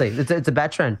 seriously, it's a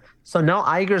bad trend. So now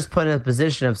Iger's put in a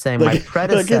position of saying, my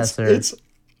predecessor. It's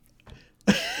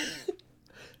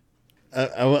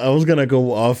I was gonna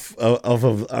go off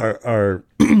of our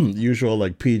usual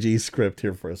like PG script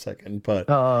here for a second, but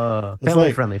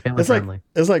family friendly.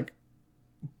 It's like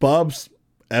Bob's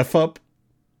f up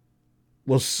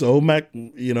was so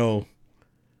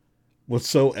was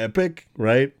so epic,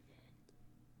 right?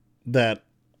 That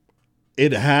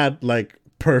it had like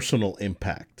personal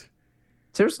impact.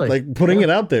 Seriously, Like putting it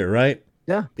out there, right?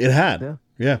 Yeah, It had,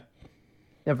 yeah,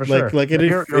 for sure. like it,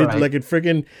 You're right. like it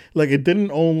friggin' like it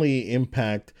didn't only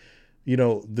impact,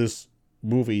 this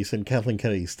movies and Kathleen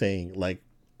Kennedy staying, like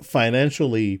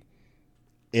financially,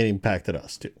 it impacted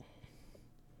us too.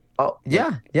 Oh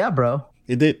yeah, bro.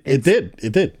 It did. It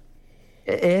did.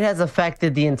 It has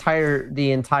affected the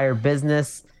entire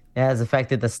business. It has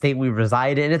affected the state we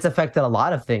reside in. It's affected a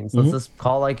lot of things. Let's just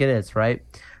call it like it is, right?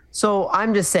 So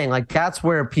I'm just saying, like, that's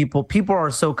where people are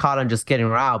so caught on just getting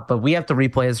her out. But we have to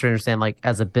replay history and understand, like,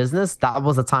 as a business, that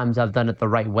was the times I've done it the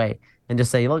right way and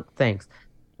just say, look, thanks.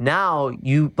 Now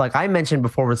you, like I mentioned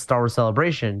before with Star Wars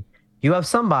Celebration, you have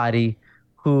somebody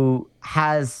who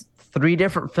has three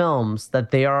different films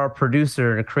that they are a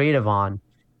producer and a creative on,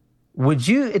 would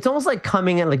you? It's almost like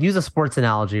coming in, like use a sports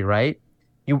analogy, right?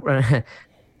 You,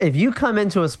 if you come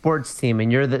into a sports team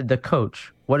and you're the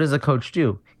coach, what does the coach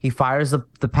do? He fires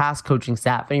the past coaching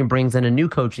staff and he brings in a new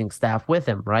coaching staff with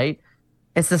him, right?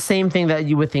 It's the same thing that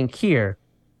you would think here.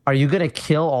 Are you going to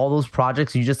kill all those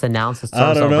projects you just announced? The I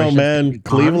Star don't know, Celebration is going to man. be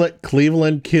gone?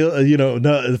 Cleveland kill,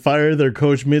 no, fire their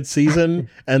coach mid-season,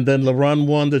 and then LeBron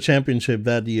won the championship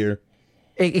that year.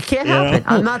 It can't You happen. know,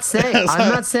 I'm not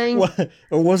saying.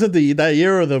 or was it that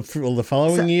year or the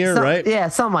following year? Right? Yeah,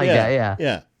 something like that. Yeah, Yeah.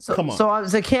 yeah. So, Come on. so I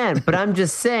was, I can, but I'm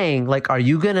just saying, like, are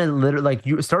you gonna literally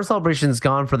like Star Celebration's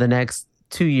gone for the next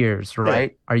 2 years, Yeah.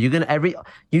 right? Are you gonna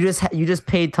you just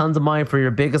paid tons of money for your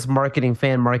biggest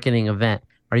fan marketing event?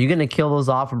 Are you gonna kill those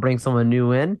off and bring someone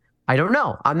new in? I don't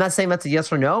know. I'm not saying that's a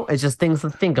yes or no. It's just things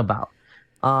to think about.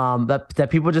 That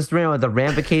people just the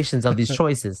ramifications of these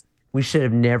choices. We should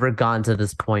have never gotten to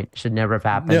this point. Should never have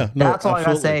happened. Yeah, no, That's all I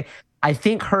gotta absolutely. say. I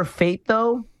think her fate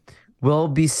though will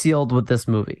be sealed with this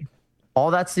movie. All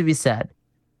that's to be said.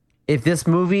 If this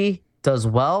movie does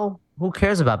well, who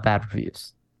cares about bad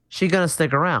reviews? She's gonna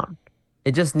stick around.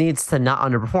 It just needs to not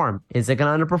underperform. Is it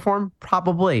gonna underperform?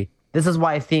 Probably. This is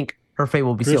why I think her fate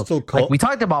will be sealed. Like we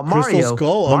talked about Crystal Mario.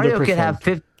 Skull Mario could have underperformed.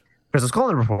 50. Crystal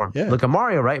Skull underperformed. Yeah. Look at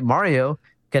Mario, right? Mario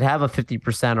could have a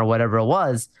 50% or whatever it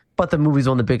was, but the movie's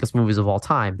one of the biggest movies of all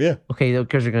time. Yeah. Okay,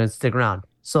 because you're gonna stick around.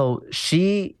 So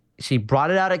she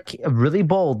brought it out really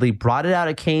boldly, brought it out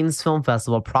at Cannes Film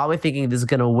Festival, probably thinking this is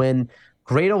gonna win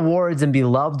great awards and be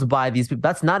loved by these people.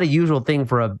 That's not a usual thing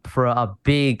for a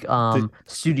big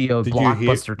studio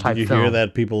blockbuster type Did you film. hear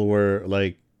that people were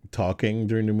like talking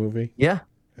during the movie? Yeah.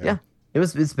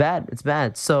 It's bad. It's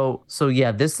bad. So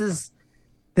yeah, this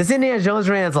Indiana Jones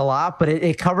rant is a lot, but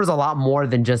it covers a lot more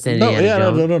than just Indiana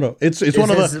Jones. No. It's one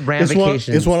of the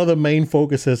it's one of the main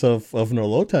focuses of No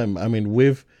Low Time. I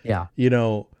mean,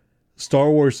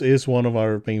 Star Wars is one of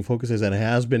our main focuses and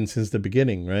has been since the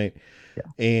beginning, right? Yeah.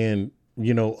 And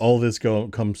all this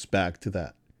comes back to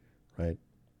that, right?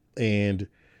 And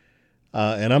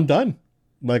I'm done.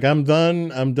 Like I'm done,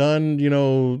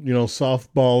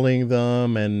 softballing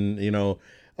them and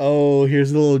oh,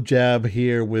 here's a little jab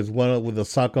here with a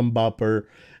sock and bopper.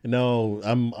 No,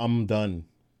 I'm done.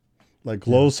 Like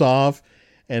close off,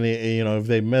 and if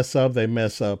they mess up, they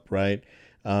mess up, right?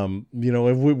 If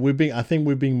we're being, I think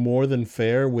we're being more than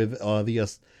fair with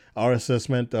our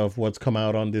assessment of what's come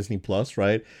out on Disney Plus,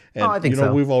 right? And I think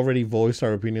so. We've already voiced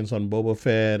our opinions on Boba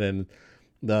Fett and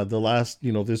the last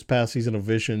this past season of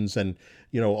Visions and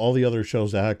all the other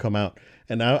shows that had come out,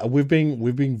 and now we've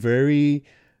been very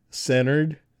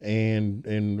centered and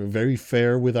very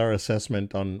fair with our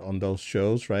assessment on those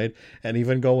shows, right? And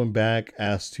even going back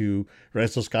as to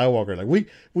Rise of Skywalker, like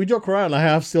we joke around.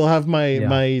 Still have my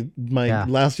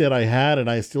Last Jedi hat, and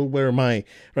I still wear my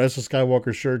Rise of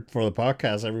Skywalker shirt for the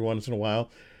podcast every once in a while.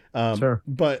 Sure.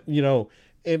 But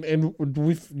and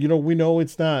we know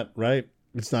it's not right.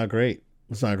 It's not great.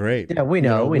 It's not great. Yeah, we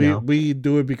know. We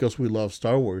do it because we love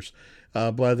Star Wars.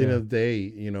 But at the end of the day,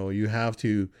 you have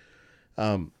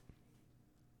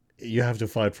to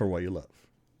fight for what you love.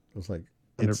 It's like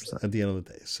it's 100%. at the end of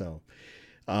the day. So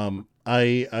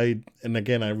I and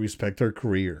again I respect her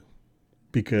career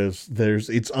because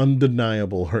it's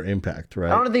undeniable her impact,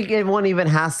 right? I don't think anyone even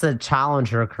has to challenge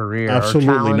her career.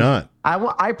 Absolutely not. I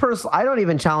don't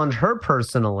even challenge her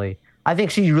personally. I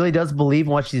think she really does believe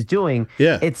in what she's doing.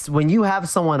 Yeah. It's when you have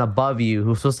someone above you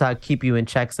who's supposed to keep you in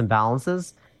checks and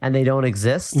balances and they don't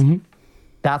exist. Mm-hmm.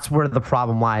 That's where the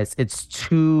problem lies. It's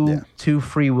too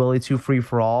free willy, too free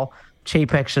for all.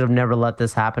 Chapek should have never let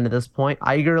this happen at this point.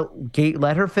 Iger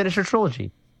let her finish her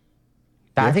trilogy.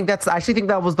 I actually think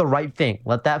that was the right thing.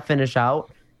 Let that finish out,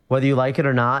 whether you like it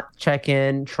or not. Check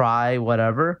in, try,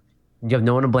 whatever. You have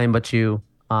no one to blame but you.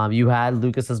 You had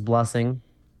Lucas's blessing.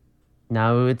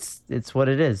 Now it's what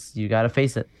it is. You got to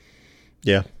face it.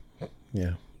 Yeah.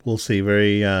 We'll see.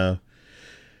 Very.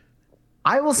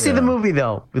 I will see the movie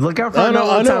though. We look out for I know.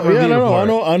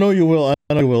 I know you will.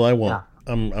 I won't. Yeah.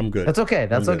 I'm good. That's okay.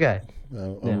 That's okay.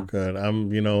 I'm good.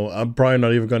 I'm probably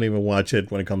not even going to even watch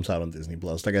it when it comes out on Disney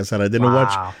Plus. Like I said, I didn't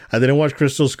watch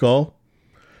Crystal Skull.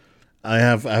 I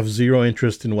have zero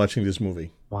interest in watching this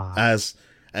movie. Wow.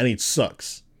 And it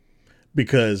sucks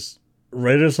because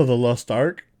Raiders of the Lost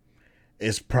Ark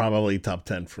is probably top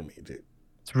 10 for me, dude.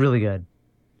 It's really good.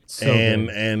 Good.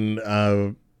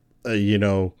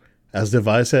 As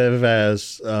divisive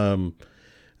as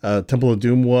Temple of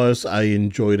Doom was, I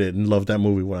enjoyed it and loved that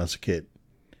movie when I was a kid.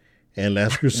 And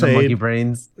Last Crusade, monkey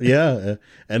brains. Yeah,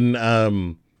 and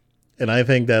I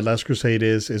think that Last Crusade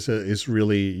is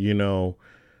really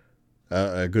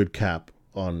a good cap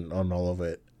on all of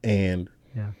it, and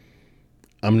Yeah.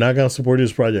 I'm not gonna support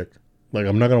this project. Like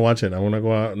I'm not gonna watch it. I want to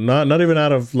go out, not even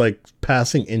out of like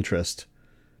passing interest.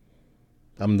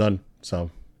 I'm done. So,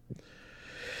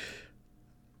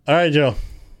 all right, Joe.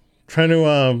 Trying to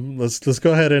let's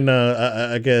go ahead and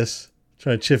I guess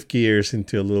try to shift gears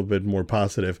into a little bit more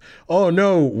positive. Oh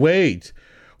no, wait.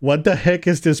 What the heck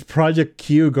is this Project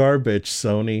Q garbage,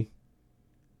 Sony?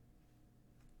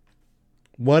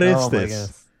 What is Oh my this?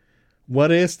 goodness.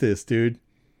 What is this, dude?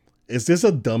 Is this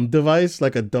a dumb device?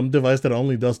 Like a dumb device that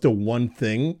only does the one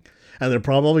thing? And they're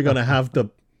probably gonna have the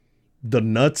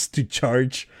nuts to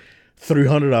charge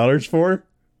 $300 for?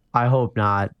 I hope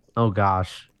not. Oh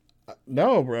gosh.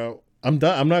 No, bro. I'm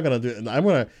done. I'm not gonna do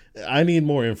it. I need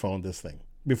more info on this thing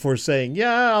before saying,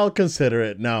 yeah, I'll consider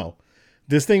it. No.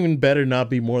 This thing better not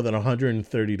be more than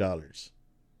 $130.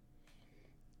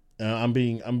 I'm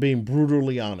being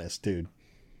brutally honest, dude.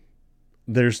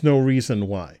 There's no reason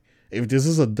why. If this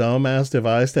is a dumbass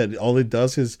device that all it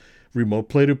does is remote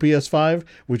play to PS5,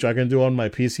 which I can do on my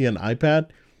PC and iPad,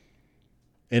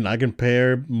 and I can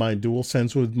pair my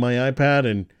DualSense with my iPad,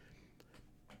 and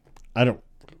I don't.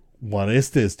 What is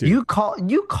this, dude? You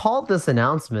called this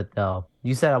announcement though.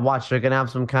 You said I watched they're gonna have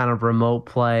some kind of remote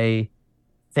play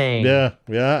thing. Yeah,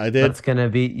 I did. That's gonna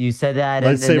be you said that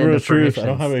and then Lightsaber the of truth. I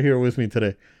don't have predictions. it here with me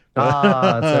today, Oh,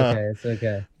 it's but okay. It's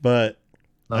okay. but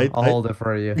I'll I hold it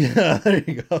for you. yeah, there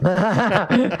you go.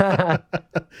 Oh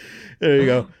There you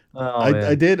go. I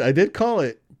man. did call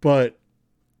it, but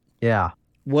Yeah.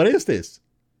 what is this?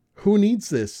 Who needs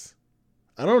this?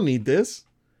 I don't need this.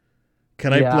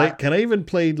 Can I play? Yeah. Can I even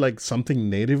play like something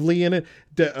natively in it?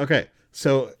 Okay,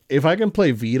 so if I can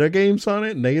play Vita games on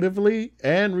it natively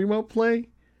and remote play,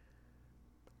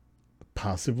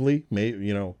 possibly, maybe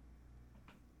who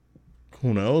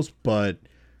knows? But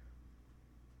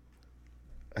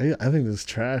I think this is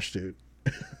trash, dude.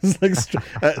 It's like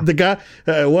the guy.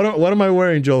 What am I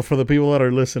wearing, Joel? For the people that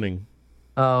are listening,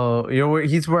 Oh,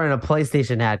 he's wearing a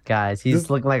PlayStation hat, guys. this He's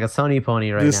looking like a Sony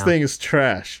pony right this now. thing is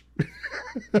trash.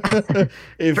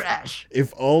 if Trash.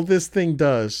 if all this thing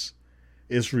does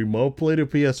is remote play to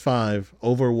PS5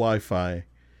 over Wi-Fi,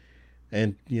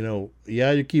 and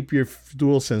yeah, you keep your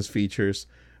DualSense features,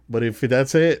 but if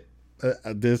that's it,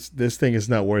 this thing is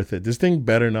not worth it. This thing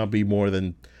better not be more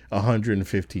than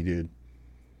 150, dude.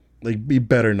 Like, it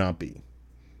better not be.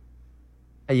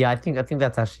 Yeah, I think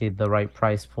that's actually the right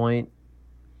price point.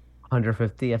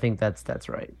 150. I think that's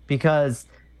right. Because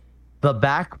the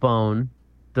backbone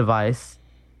device,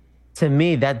 to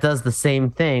me, that does the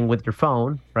same thing with your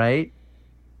phone, right?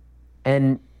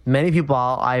 And many people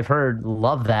I've heard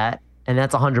love that, and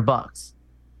that's $100.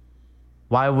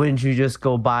 Why wouldn't you just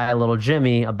go buy a little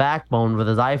Jimmy a backbone with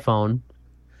his iPhone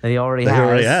that he already That he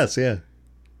already has, has, yeah.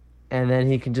 and then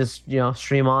he can just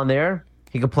stream on there.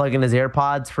 He could plug in his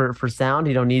AirPods for sound.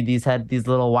 He don't need these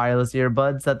little wireless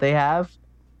earbuds that they have,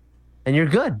 and you're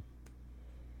good.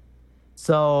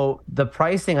 So the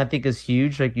pricing I think is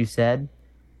huge, like you said.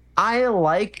 I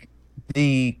like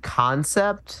the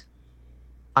concept.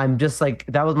 I'm just like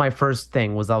that was my first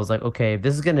thing was I was like, okay, if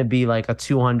this is gonna be like a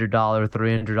 $200,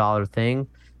 $300 thing,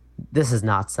 this is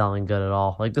not selling good at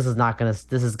all. Like this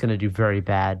is gonna do very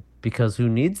bad because who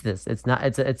needs this? It's not.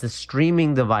 It's a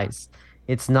streaming device.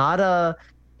 It's not a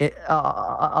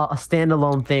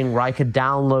standalone thing where I could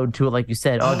download to it, like you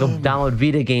said. Oh, I go Um, download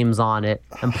Vita games on it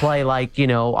and play like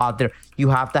out there. You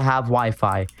have to have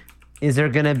Wi-Fi. Is there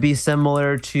gonna be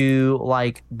similar to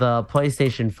like the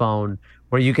PlayStation phone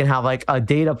where you can have like a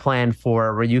data plan for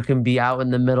it, where you can be out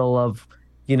in the middle of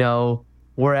you know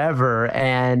wherever,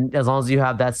 and as long as you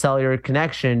have that cellular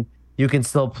connection, you can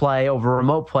still play over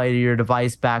remote play to your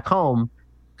device back home.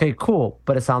 Okay, cool.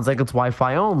 But it sounds like it's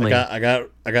Wi-Fi I only. got I got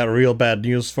I got real bad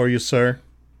news for you, sir.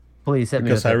 Please hit me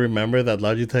Because with I it. remember that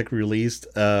Logitech released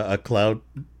a cloud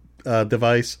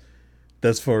device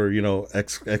that's for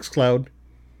X Cloud.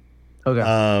 Okay.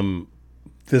 Um,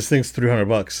 this thing's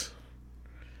 $300.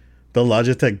 The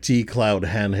Logitech G Cloud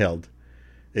handheld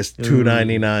is Ooh.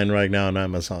 $299 right now on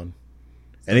Amazon,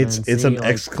 and So it's then it's see, an like,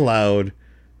 X Cloud,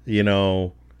 you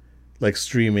know, like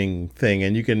streaming thing,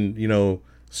 and you can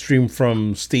stream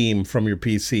from Steam from your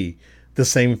PC. The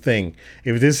same thing.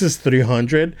 If this is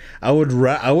 300, I would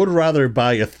rather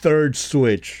buy a third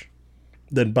Switch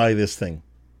than buy this thing.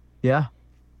 yeah,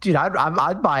 dude,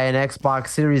 I'd buy an Xbox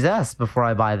Series S before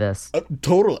I buy this.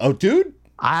 Total. Oh, dude.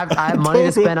 I have money to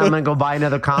Total. spend. I'm gonna go buy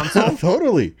another console,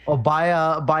 Totally. or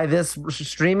buy this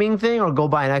streaming thing, or go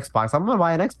buy an Xbox. I'm gonna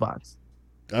buy an Xbox.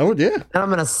 I would, yeah. And I'm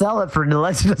gonna sell it for The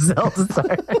Legend of Zelda.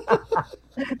 Sorry.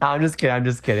 No, I'm just kidding. I'm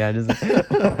just kidding.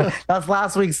 That's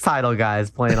last week's title, guys.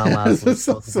 Playing on last week.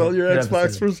 So Sell your good Xbox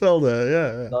episode. for Zelda.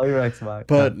 Yeah, yeah. Sell your Xbox.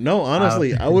 But no, Uh,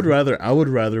 honestly, I would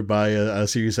rather buy a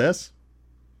Series S.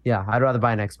 yeah, I'd rather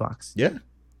buy an Xbox. Yeah,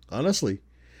 honestly,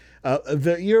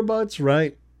 the earbuds,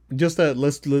 right? Just that.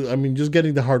 I mean, just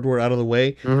getting the hardware out of the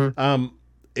way. Hmm.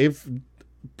 If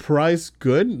price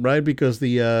good, right? Because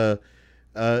the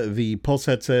Pulse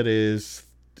headset is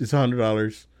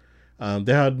 $100.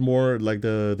 They had more like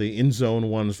the in zone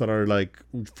ones that are like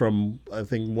from I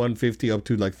think 150 up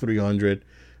to like 300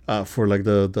 for like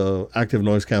the active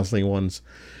noise canceling ones.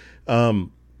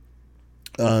 Um,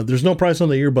 there's no price on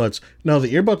the earbuds. Now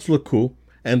the earbuds look cool,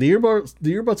 and the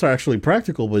earbuds are actually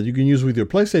practical, but you can use with your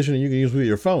PlayStation and you can use with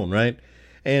your phone, right?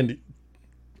 And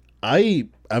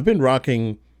I've been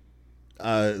rocking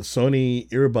Sony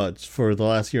earbuds for the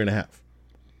last year and a half,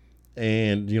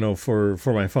 and for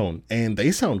my phone, and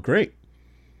they sound great.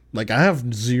 Like I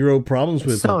have zero problems It's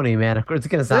with them. Sony, man. Of course, it's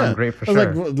gonna Yeah, sound great for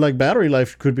like sure. like battery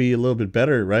life could be a little bit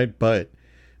better, right? But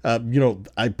I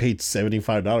paid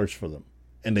 $75 for them,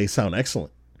 and they sound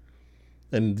excellent.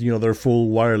 And they're full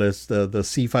wireless, the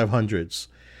C500s,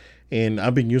 and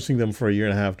I've been using them for a year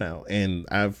and a half now, and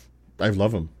I've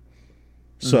loved them.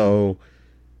 Mm. So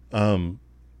um,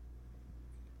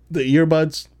 the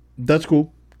earbuds, that's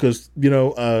cool because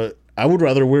I would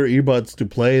rather wear earbuds to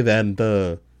play than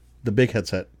the big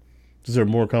headset because they're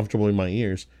more comfortable in my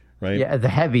ears, right? Yeah, the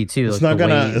heavy too, It's like the not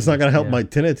gonna weight. it's not gonna help Yeah. my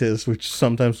tinnitus, which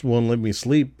sometimes won't let me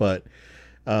sleep,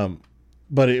 um,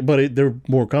 they're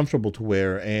more comfortable to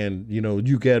wear, and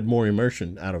you get more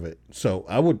immersion out of it. So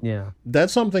Yeah.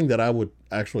 that's something that I would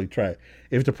actually try.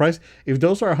 If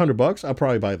those are $100, I'll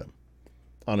probably buy them.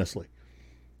 Honestly,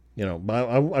 but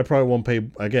I probably won't pay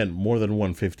again more than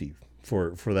 150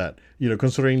 for that.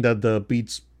 Considering that the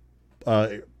Beats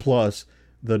Plus,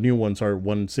 the new ones are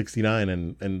 169,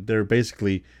 and they're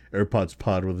basically AirPods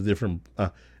Pod with a different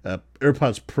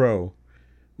AirPods Pro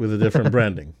with a different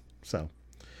branding. So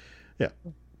yeah,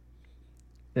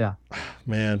 Yeah.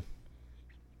 man,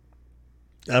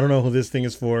 I don't know who this thing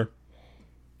is for.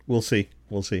 We'll see.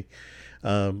 We'll see.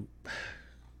 Um,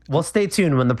 Well, stay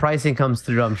tuned. When the pricing comes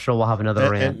through, I'm sure we'll have another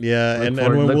rant. and yeah, Look and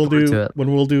forward, look forward to it.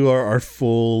 when we'll do our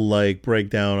full like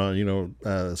breakdown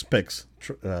on specs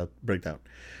breakdown.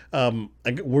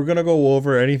 We're gonna go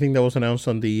over anything that was announced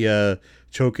on the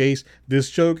showcase. This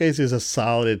showcase is a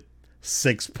solid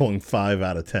 6.5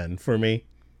 out of 10 for me.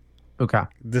 Okay.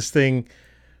 This thing,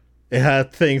 it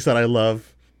had things that I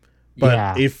love, but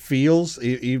Yeah.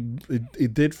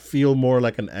 it did feel more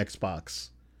like an Xbox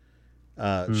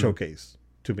Mm, showcase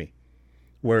to me.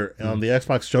 Where on mm. the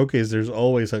Xbox showcase, there's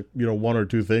always like one or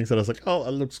two things that I was like, oh,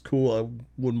 that looks cool. I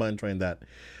wouldn't mind trying that.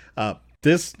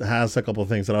 This has a couple of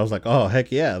things that I was like, oh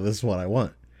heck yeah, this is what I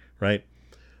want, right?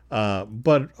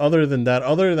 But other than that,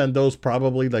 other than those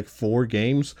probably like four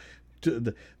games,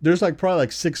 there's like probably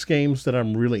like six games that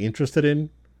I'm really interested in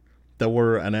that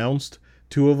were announced.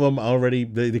 Two of them already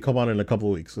they come out in a couple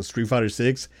of weeks. So Street Fighter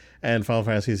 6 and Final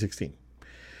Fantasy 16.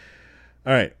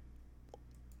 All right.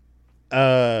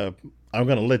 Uh, I'm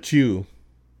gonna let you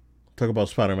talk about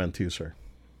Spider-Man 2, sir.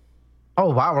 Oh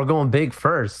wow, we're going big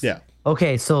first. Yeah.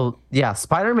 Okay, so yeah,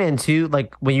 Spider-Man 2,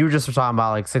 like when you were just talking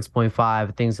about like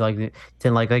 6.5, things like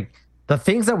 10, like the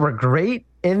things that were great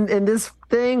in this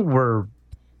thing were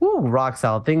rock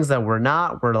solid. Things that were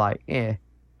not were like, I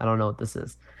don't know what this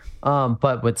is.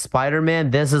 But with Spider-Man,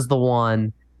 this is the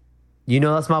one.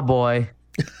 That's my boy.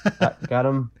 Got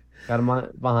him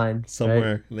behind, right?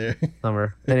 Somewhere there.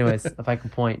 Summer. Anyways, if I can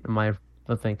point in my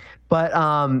the thing. But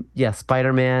yeah,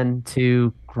 Spider-Man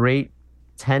 2, great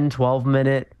 10, 12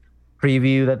 minute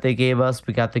preview that they gave us.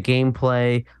 We got the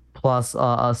gameplay plus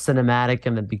a cinematic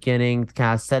in the beginning to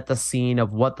kind of set the scene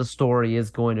of what the story is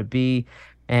going to be.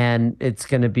 And it's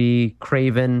going to be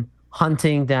Craven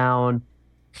hunting down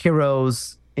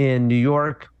heroes in New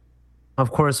York.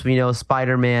 Of course, we know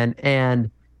Spider-Man and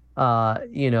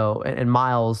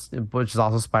Miles, which is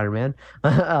also Spider-Man,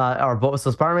 are both.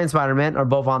 So Spider-Man and Spider-Man are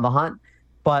both on the hunt,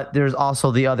 but there's also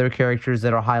the other characters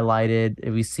that are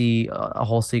highlighted. We see a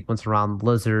whole sequence around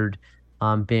Lizard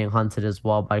being hunted as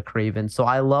well by Craven. So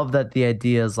I love that the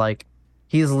idea is like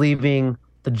he's leaving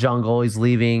the jungle, he's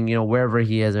leaving, wherever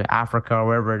he is, in Africa or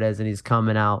wherever it is, and he's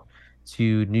coming out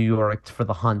to New York for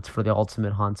the hunt, for the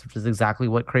ultimate hunt, which is exactly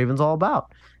what Craven's all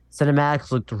about.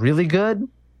 Cinematics looked really good,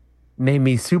 made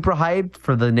me super hyped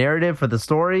for the narrative, for the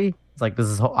story. It's like,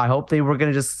 I hope they were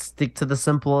going to just stick to the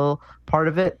simple part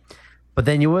of it. But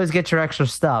then you always get your extra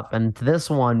stuff. And this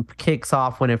one kicks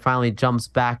off when it finally jumps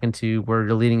back into where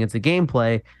you're leading into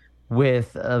gameplay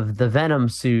with the Venom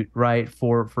suit, right,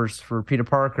 for Peter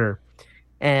Parker.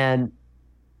 And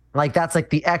like that's like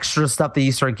the extra stuff that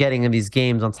you start getting in these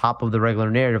games on top of the regular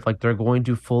narrative. Like they're going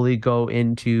to fully go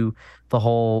into the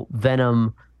whole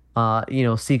Venom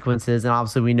sequences. And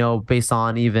obviously we know based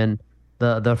on even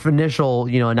the initial,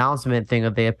 announcement thing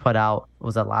that they had put out,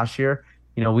 was that last year?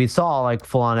 We saw like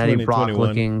full on Eddie Brock 2021.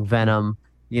 looking Venom,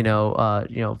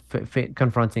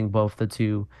 confronting both the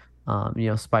two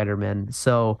Spider-Man.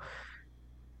 So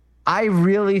I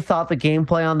really thought the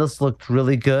gameplay on this looked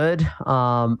really good.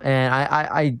 And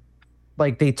I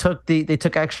like they took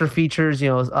extra features.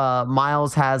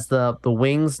 Miles has the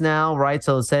wings now, right?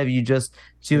 So instead of you just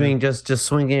Yeah, doing just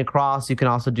swinging across, you can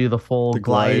also do the full the glide,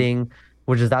 gliding,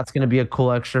 that's going to be a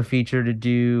cool extra feature to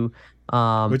do.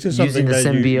 which is Using something the that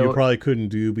you symbiote. probably couldn't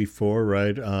do before,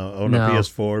 right? On a No.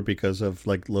 PS4 because of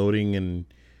like loading and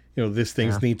these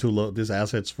things Yeah, need to load. These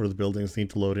assets for the buildings need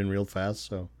to load in real fast.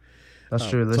 So that's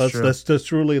true. so That's true. that's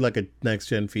truly like a next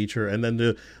gen feature. And then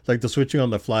the switching on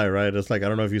the fly, right? It's like I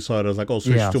don't know if you saw it. It's like, oh,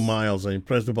 switch to Yes. Miles, and you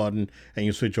press the button and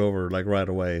you switch over like right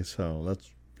away. So that's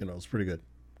it's pretty good.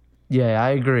 Yeah, I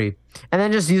agree. And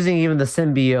then just using even the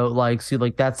symbiote like suit,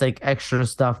 like that's like extra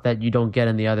stuff that you don't get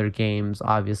in the other games,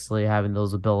 obviously having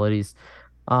those abilities.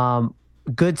 Um,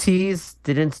 Good tease.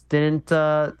 Didn't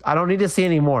I don't need to see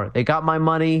any more. They got my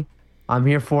money. I'm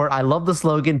here for it. I love the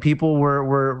slogan. People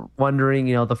were wondering,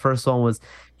 the first one was,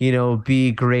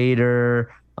 be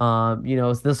greater.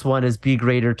 This one is be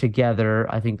greater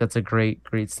together. I think that's a great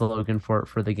slogan for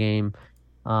the game.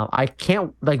 I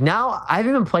can't like now. I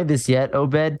haven't even played this yet,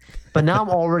 Obed, but now I'm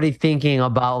already thinking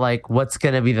about like what's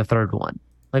gonna be the third one.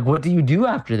 Like, what do you do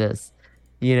after this?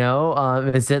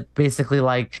 Is it basically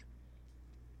like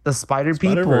the spider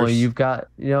Spider people? And Verse, you've got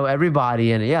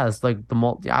everybody in it. Yeah, it's like the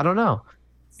multi. I don't know.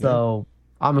 yeah, So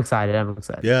I'm excited. I'm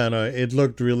excited. yeah. No, it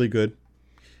looked really good.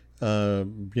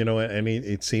 And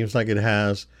it seems like it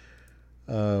has.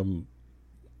 Um,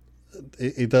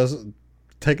 it does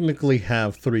technically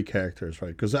have three characters,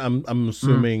 right? Because I'm Mm,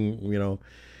 assuming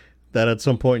that at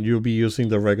some point you'll be using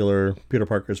the regular Peter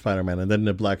Parker Spider Man and then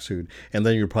the black suit, and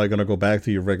then you're probably gonna go back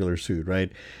to your regular suit,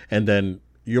 right? And then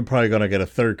you're probably gonna get a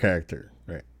third character,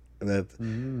 right? That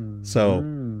so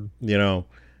mm. you know,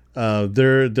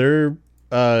 they're they're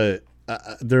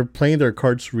playing their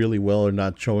cards really well and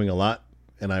not showing a lot,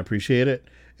 and I appreciate it.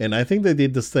 And I think they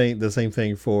did the same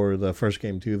thing for the first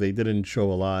game too. They didn't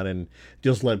show a lot and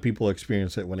just let people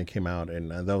experience it when it came out,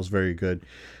 and that was very good.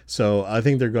 So I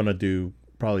think they're gonna do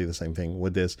probably the same thing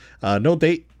with this. No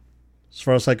date, as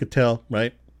far as I could tell,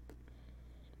 right?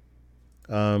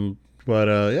 But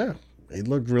yeah, it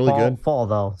looked really Fall good. fall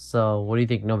though. So what do you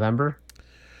think? November?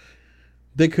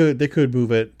 They could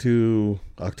move it to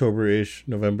October ish,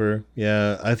 November.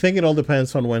 Yeah, I think it all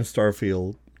depends on when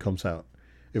Starfield comes out.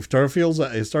 If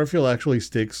Starfield actually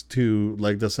sticks to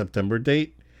like the September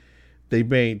date, they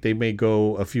may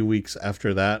go a few weeks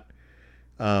after that.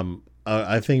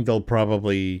 I think they'll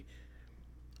probably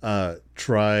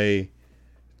try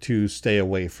to stay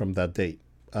away from that date.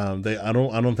 They I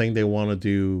don't think they want to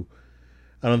do.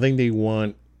 I don't think they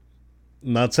want.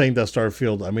 Not saying that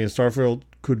Starfield. I mean, Starfield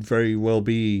could very well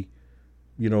be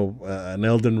an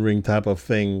Elden Ring type of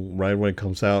thing right when it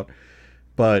comes out,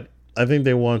 but I think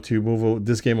they want to move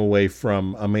this game away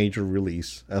from a major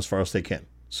release as far as they can.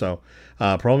 So,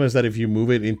 problem is that if you move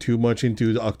it in too much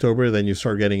into October, then you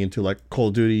start getting into like Call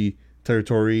of Duty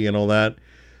territory and all that.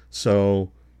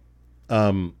 So,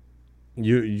 um,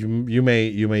 you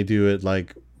may do it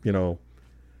like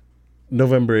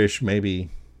November-ish, maybe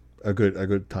a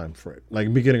good time for it,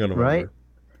 like beginning of Right? November.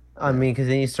 I Yeah, mean, because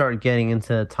then you start getting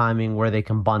into timing where they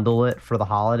can bundle it for the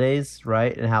holidays,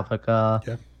 right? And have like yeah.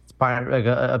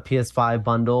 a PS5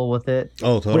 bundle with it,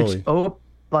 Oh, which totally.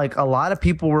 like a lot of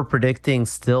people were predicting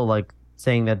still like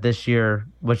saying that this year,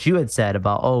 what you had said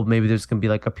about, oh, maybe there's gonna be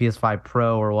like a PS5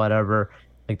 Pro or whatever.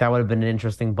 Like that would have been an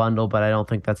interesting bundle, but I don't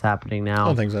think that's happening I don't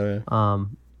now. think so. Yeah.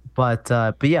 But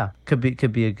yeah, could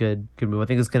be a good move. I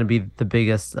think it's gonna be the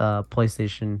biggest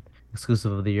PlayStation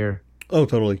exclusive of the year. Oh,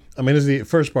 totally. I mean, it's the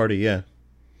first party. Yeah,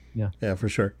 Yeah. yeah, for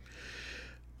sure.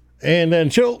 And then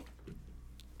chill.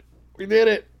 We did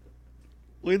it.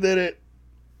 We did it.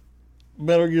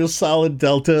 Metal Gear Solid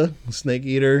Delta Snake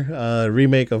Eater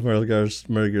remake of Metal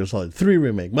Gear Solid 3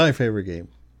 remake. My favorite game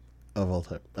of all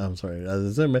time. I'm sorry,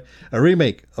 a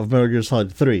remake of Metal Gear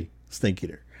Solid 3 Snake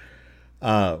Eater,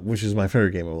 which is my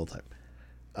favorite game of all time.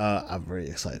 I'm very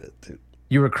excited, dude.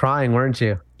 You were crying, weren't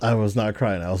you? I was not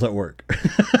crying. I was at work.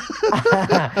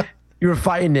 You were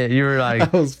fighting it. You were I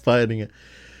like, was fighting it.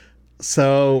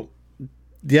 So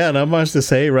yeah, not much to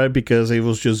say, right? Because it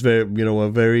was just very, a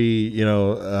very,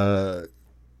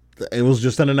 it was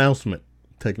just an announcement,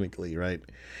 technically, right?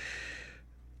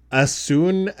 As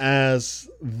soon as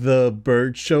the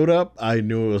bird showed up, I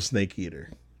knew it was Snake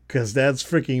Eater, because that's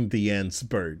freaking the End's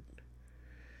bird.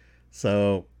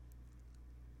 So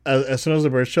as soon as the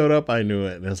bird showed up, I knew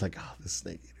it, and I was like, "Oh, this is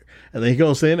Snake Eater." And then he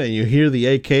goes in, and you hear the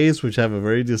AKs, which have a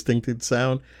very distinctive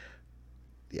sound.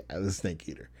 Yeah, this is Snake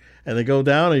Eater. And they go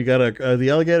down, and you got the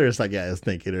alligator. It's like, yeah, it's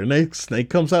Snake Eater. And then snake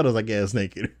comes out. I was like, yeah, it's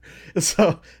Snake Eater. And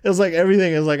so it was like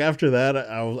everything. It was like after that,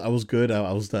 I was good.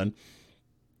 I was done.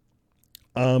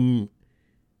 Um,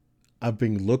 I've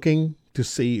been looking to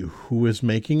see who is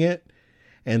making it,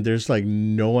 and there's like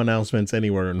no announcements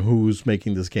anywhere on who's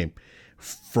making this game.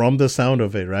 From the sound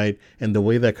of it, right, and the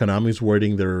way that Konami's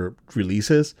wording their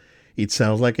releases, it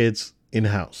sounds like it's in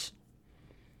house,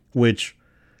 which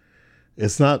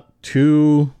it's not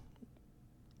too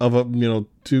of a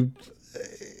too.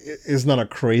 It's not a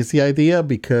crazy idea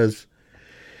because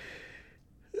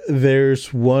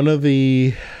there's one of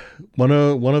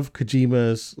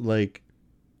Kojima's like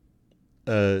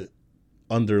uh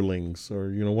underlings, or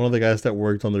one of the guys that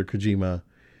worked under Kojima.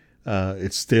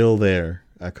 It's still there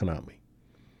at Konami,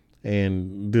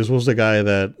 and this was the guy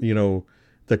that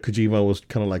that Kojima was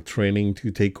kind of like training to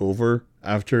take over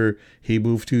after he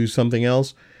moved to something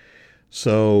else.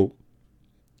 So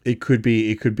it could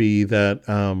be that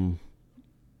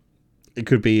it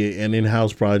could be an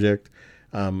in-house project.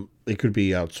 It could be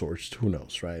outsourced. Who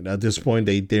knows, right? At this point,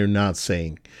 they're not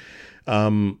saying.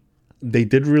 Um, they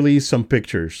did release some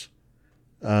pictures,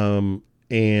 and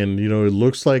it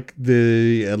looks like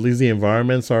the at least the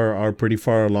environments are pretty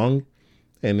far along,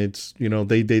 and it's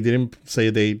they didn't say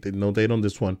they no date on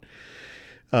this one.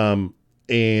 And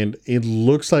it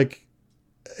looks like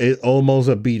it almost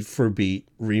a beat for beat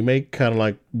remake, kind of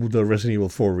like the Resident Evil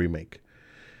 4 remake.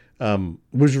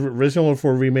 Which Resident Evil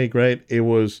 4 remake, right? It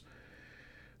was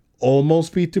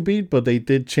almost beat to beat, but they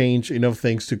did change enough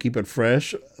things to keep it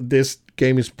fresh. This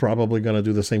game is probably gonna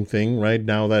do the same thing, right?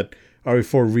 Now that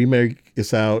RE4 remake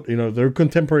is out, they're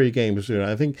contemporary games.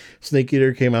 I think Snake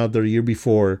Eater came out the year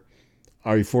before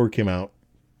RE4 came out,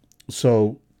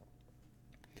 so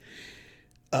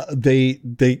they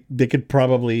could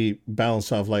probably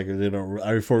bounce off, like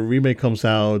RE4 remake comes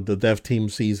out, the dev team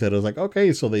sees it as like,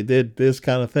 okay, so they did this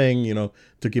kind of thing,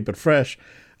 to keep it fresh,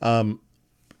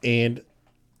 and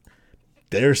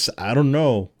there's I don't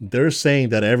know. They're saying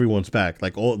that everyone's back.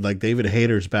 Like David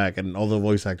Hayter's back and all the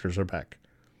voice actors are back.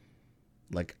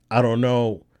 Like I don't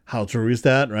know how true is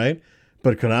that, right?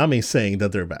 But Konami's saying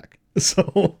that they're back.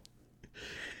 So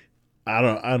I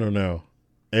don't know.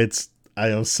 I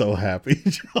am so happy.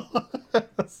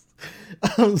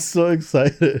 I'm so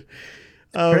excited.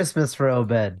 Um, Christmas for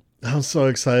Obed. I'm so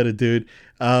excited, dude.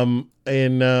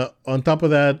 And on top of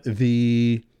that,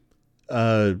 the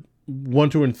uh 1,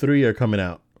 2, and 3 are coming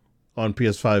out on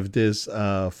PS5 this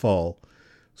fall.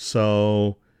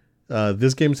 So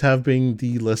these games have been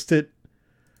delisted.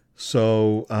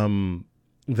 So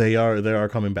they are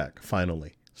coming back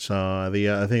finally. So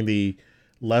I think the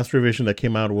last revision that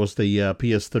came out was the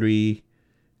PS3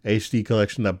 HD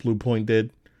collection that Bluepoint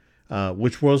did,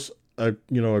 which was a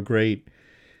great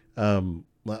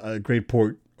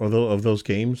port of those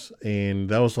games, and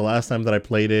that was the last time that I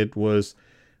played it. Was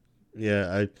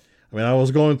yeah, I mean, I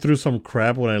was going through some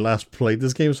crap when I last played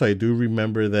this game, so I do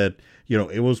remember that,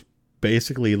 it was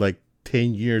basically like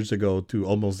 10 years ago to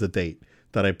almost the date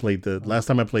that I played the last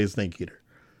time I played Snake Eater.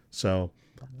 So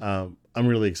I'm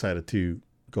really excited to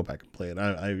go back and play it.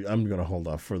 I'm going to hold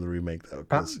off for the remake, though.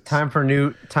 Time for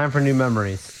new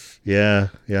memories. Yeah,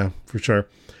 for sure.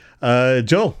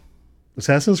 Joe,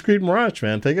 Assassin's Creed Mirage,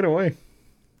 man, take it away.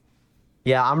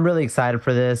 Yeah, I'm really excited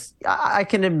for this. I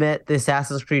can admit the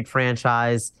Assassin's Creed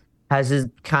franchise has just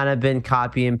kind of been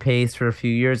copy and paste for a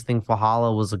few years. I think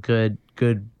Valhalla was a good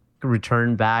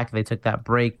return back. They took that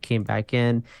break, came back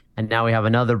in, and now we have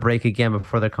another break again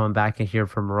before they're coming back in here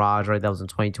for Mirage. Right, that was in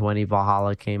 2020.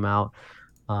 Valhalla came out.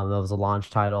 That was a launch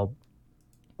title.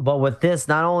 But with this,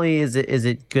 not only is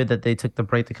it good that they took the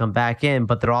break to come back in,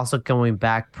 but they're also going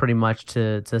back pretty much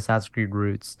to Assassin's Creed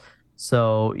roots.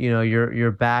 So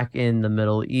you're back in the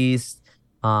Middle East.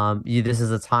 This is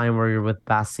a time where you're with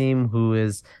Basim, who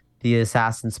is the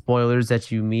assassin spoilers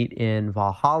that you meet in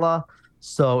Valhalla.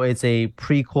 So it's a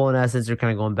prequel in essence. You're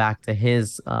kind of going back to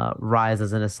his rise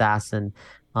as an assassin,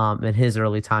 and his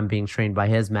early time being trained by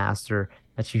his master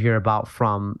that you hear about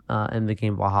from in the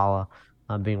game Valhalla,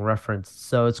 being referenced.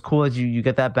 So it's cool that you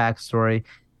get that backstory.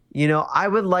 I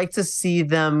would like to see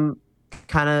them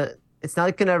kind of. It's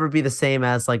not going to ever be the same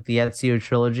as like the Ezio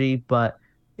trilogy, but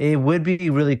it would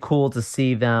be really cool to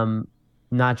see them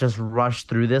not just rush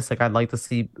through this. Like I'd like to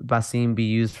see Basim be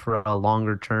used for a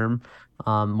longer term,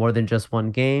 more than just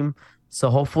one game. So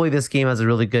hopefully this game has a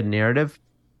really good narrative.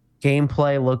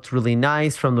 Gameplay looked really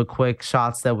nice from the quick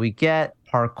shots that we get.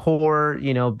 Parkour,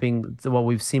 being what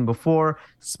we've seen before.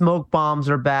 Smoke bombs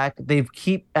are back. They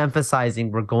keep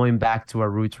emphasizing we're going back to our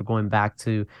roots. We're going back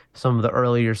to some of the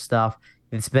earlier stuff.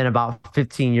 It's been about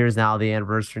 15 years now, the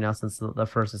anniversary now since the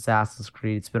first Assassin's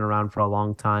Creed. It's been around for a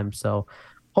long time. So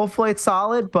hopefully it's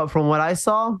solid. But from what I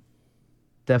saw,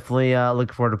 definitely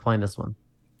looking forward to playing this one.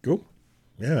 Cool.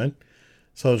 Yeah, man.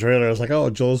 So the trailer, I was like, oh,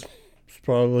 Joel's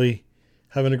probably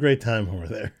having a great time over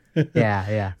there. Yeah,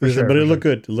 yeah, for sure. But it For looked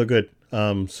sure. good. It looked good.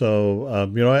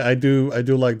 I do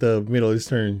like the Middle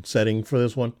Eastern setting for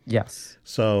this one. Yes.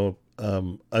 So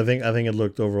I think it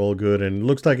looked overall good, and it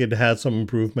looks like it had some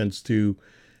improvements to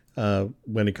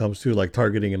when it comes to like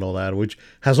targeting and all that, which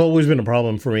has always been a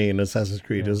problem for me in Assassin's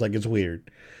Creed. Yeah. It's like it's weird.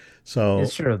 So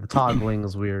It's true. The toggling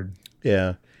is weird.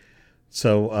 yeah.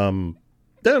 So I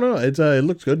don't know. It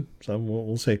looks good. So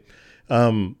we'll see.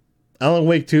 Um, Alan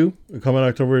Wake 2 coming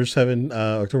October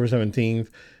 17th.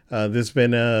 This has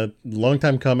been a long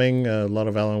time coming. A lot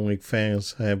of Alan Wake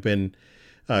fans have been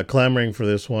clamoring for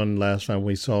this one. Last time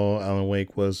we saw Alan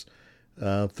Wake was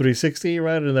 360,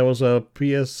 right? And that was a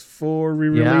PS4 Yeah.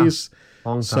 re-release.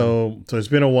 Long time. So it's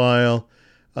been a while.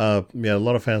 Yeah, a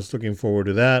lot of fans looking forward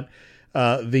to that.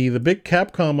 The big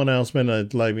Capcom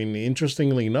announcement, I mean,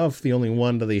 interestingly enough, the only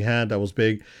one that they had that was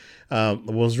big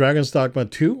was Dragon's Dogma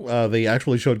 2. They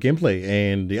actually showed gameplay,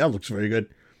 and yeah, it looks very good.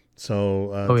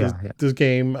 So Oh this yeah, yeah. this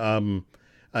game,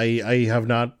 I have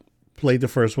not played the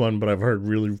first one, but I've heard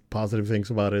really positive things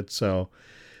about it. So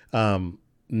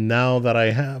now that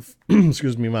I have,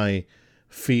 excuse me, my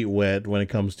feet wet when it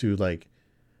comes to like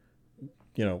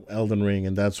Elden Ring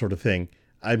and that sort of thing,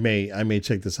 I may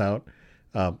check this out.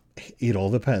 It all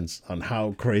depends on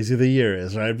how crazy the year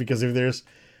is, right? Because if there's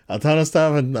a ton of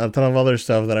stuff and a ton of other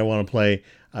stuff that I want to play,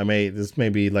 this may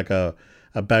be like a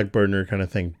back burner kind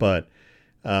of thing. But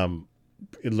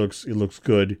it looks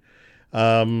good.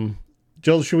 Um,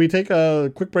 Joel, should we take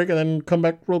a quick break and then come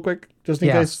back real quick, just in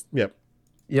case? Yes. Yep,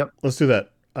 Yep. let's do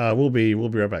that. We'll be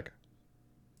right back.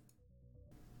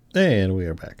 And we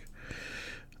are back.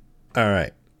 All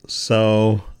right.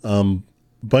 So,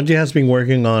 Bungie has been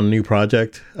working on a new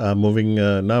project, not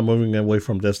moving away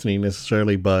from Destiny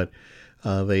necessarily, but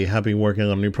they have been working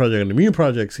on a new project. And the new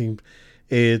project seems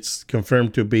it's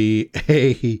confirmed to be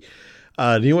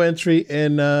a new entry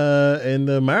in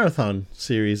the Marathon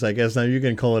series. I guess now you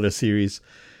can call it a series.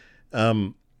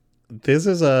 This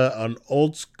is an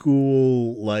old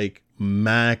school like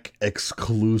Mac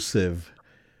exclusive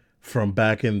from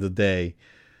back in the day.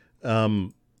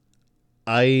 Um,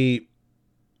 I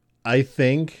I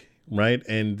think, right,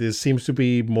 and this game seems to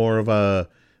be more of a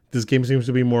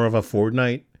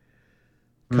Fortnite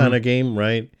kind Mm, of game,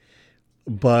 right?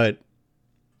 But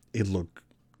it looked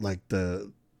like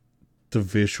the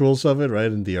visuals of it,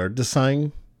 right, and the art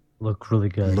design look really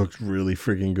good. looked really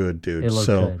freaking good, dude. It looked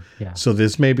So good. Yeah. so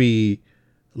this may be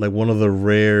like one of the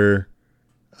rare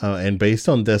and based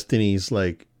on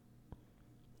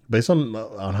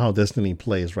how Destiny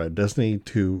plays, right? Destiny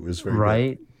 2 is very good.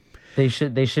 Right. They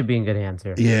should be in good hands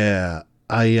here. Yeah,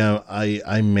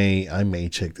 I may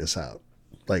check this out.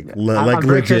 Like I'm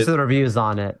very curious legit. to the reviews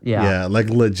on it. Yeah. Yeah, like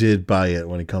legit buy it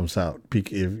when it comes out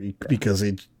because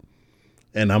it.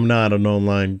 And I'm not an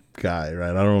online guy, right?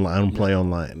 I don't play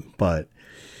online, but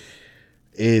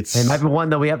It might it's be one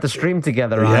that we have to stream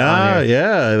together on yeah, here.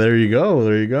 yeah. There you go,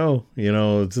 there you go.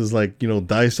 It's just like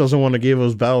Dice doesn't want to give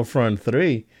us Battlefront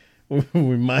 3.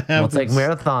 We might We'll have to. take We'll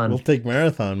marathon. take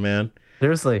Marathon, man.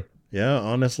 Seriously. Yeah,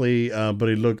 honestly, but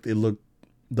it looked Yeah.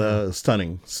 the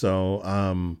stunning. So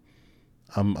I'm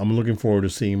looking forward to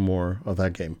seeing more of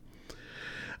that game.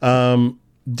 Um,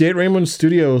 Jade Raymond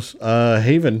Studios,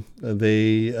 Haven,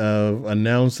 they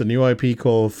announced a new IP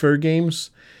called Fair Games,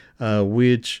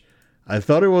 which I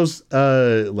thought it was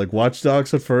like Watch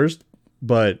Dogs at first,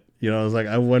 but I was like,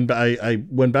 I went back,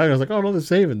 and I was like, oh no, this is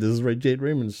Haven. This is Jade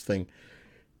Raymond's thing.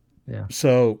 Yeah.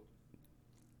 So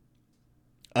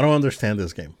I don't understand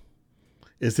this game.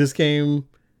 Is this game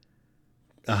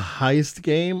a heist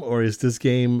game, or is this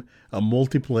game a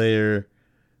multiplayer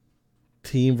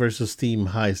team versus team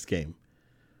heist game?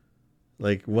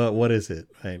 Like what is it,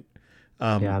 right?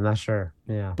 Yeah, Um, I'm not sure.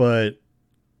 Yeah. but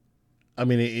I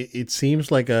mean, it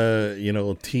seems like a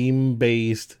team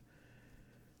based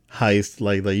heist.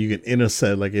 Like you can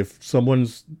intercept. Like if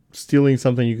someone's stealing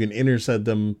something, you can intercept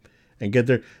them and get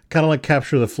there. Kind of like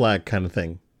capture the flag kind of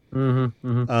thing. Mm-hmm.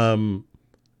 Mm-hmm. Um,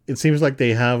 it seems like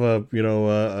they have a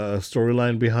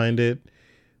storyline behind it.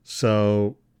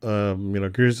 So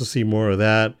Curious to see more of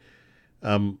that.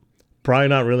 Um, Probably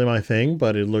not really my thing,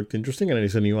 but it looked interesting, and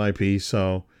it's a new IP,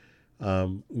 so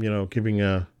keeping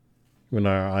our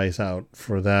eyes out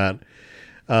for that.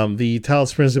 The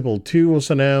Talos Principle 2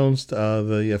 was announced.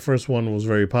 The first one was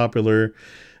very popular.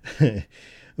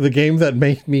 The game that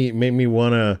made me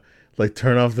wanna like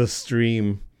turn off the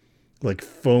stream, like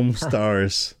Foam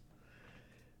Stars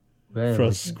from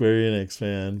Really? Square Enix,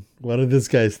 man. What are these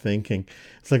guys thinking?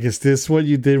 It's like, is this what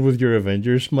you did with your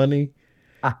Avengers money?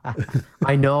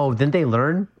 I know. Didn't they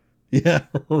learn? Yeah,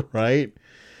 right.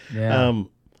 Yeah. Um,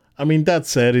 I mean, that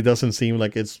said, it doesn't seem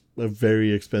like it's a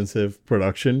very expensive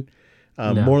production.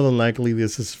 No. More than likely,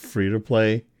 this is free to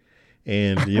play,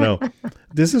 and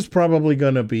this is probably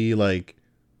gonna be like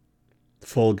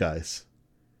Fall Guys.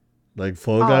 Like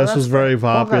Fall Oh, Guys that's was fair. very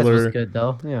Fall Guys was popular. good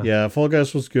though. Yeah. Yeah, Fall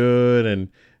Guys was good, and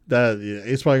that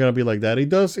it's probably gonna be like that. It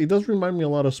does remind me a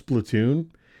lot of Splatoon,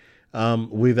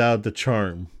 without the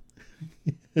charm.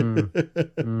 Mm,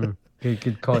 mm.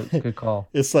 Good call. Good call.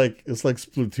 It's like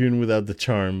Splatoon without the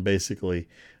charm, basically.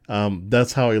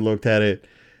 That's how I looked at it.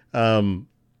 Um,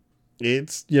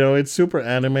 it's super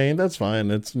anime, and that's fine.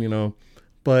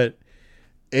 But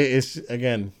it's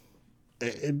again,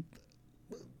 it,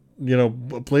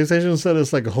 PlayStation said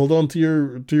it's like, hold on to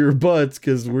your butts,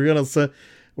 because we're gonna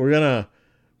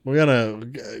we're gonna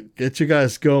get you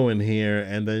guys going here,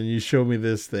 and then you show me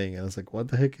this thing, and it's like, what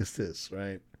the heck is this,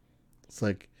 right? It's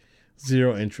like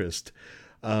zero interest.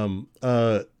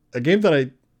 A game that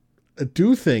I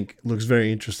do think looks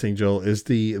very interesting, Joel, is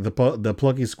the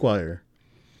Plucky Squire.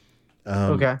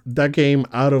 Okay. That game,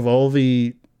 out of all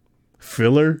the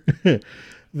filler Yeah.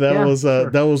 Sure.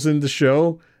 that was in the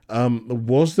show,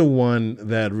 was the one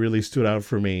that really stood out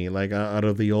for me. Like, out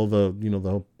of the all the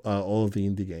all of the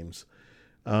indie games,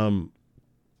 um,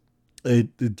 it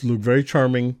looked very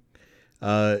charming.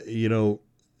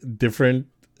 Different.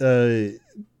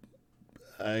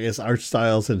 I guess art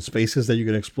styles and spaces that you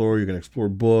can explore. You can explore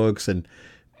books and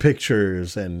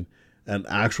pictures and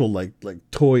actual like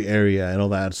toy area and all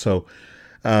that. So,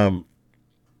 um,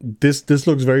 this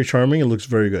looks very charming. It looks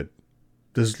very good.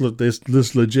 This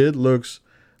legit looks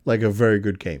like a very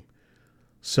good game.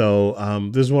 So,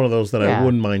 this is one of those that I Yeah.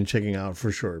 wouldn't mind checking out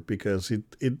for sure, because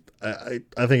I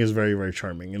think it's very, very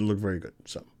charming. It looked very good.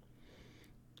 So,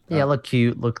 Yeah. uh, Look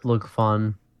cute. Look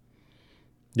fun.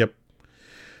 yep.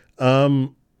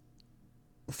 Um,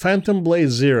 Phantom Blade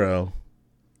Zero.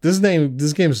 This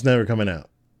game's never coming out.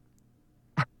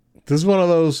 This is one of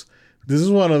those. This is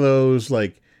one of those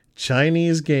like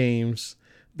Chinese games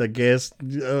that gets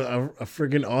a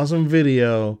freaking awesome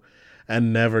video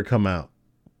and never come out.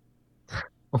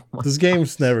 Oh my This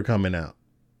game's gosh. never coming out.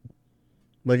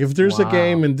 Like, if there's a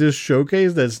game Wow. in this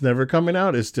showcase that's never coming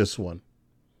out, it's this one.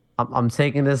 I'm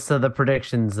taking this to the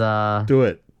predictions. Do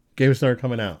it. Game's never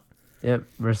coming out. Yep.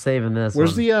 We're saving this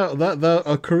Where's one. the the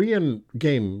a Korean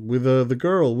game with the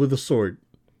girl with the sword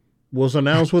was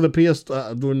announced with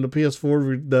the during the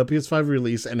the PS5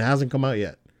 release, and hasn't come out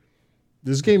yet.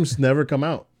 This game's never come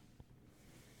out.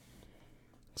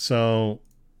 So,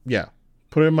 yeah,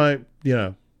 put it in my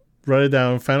write it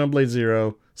down. Phantom Blade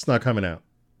Zero. It's not coming out.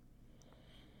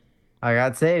 I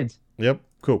got saved. Yep,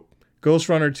 cool. Ghost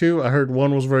Runner 2. I heard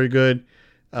one was very good,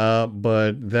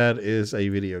 but that is a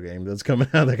video game that's coming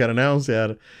out. That got announced.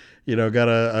 Yeah, got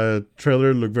a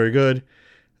trailer. Looked very good.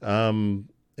 And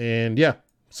yeah,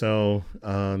 so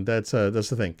that's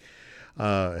the thing.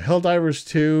 Helldivers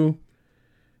 2.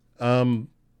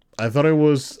 I thought it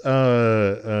was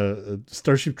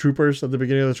Starship Troopers at the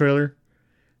beginning of the trailer,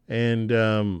 and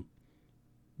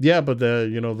yeah, but the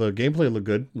gameplay looked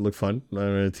good, looked fun.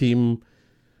 Team,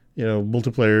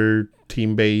 multiplayer,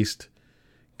 team based,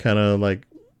 kind of like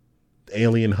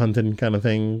alien hunting kind of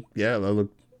thing. Yeah, that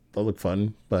looked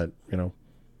fun, but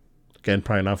again,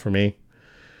 probably not for me.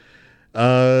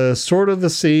 Sword of the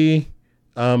Sea.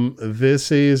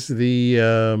 This is the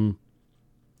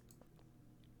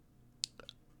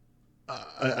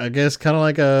I guess kind of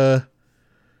like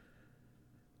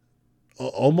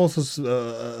almost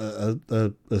a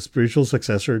spiritual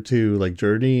successor to like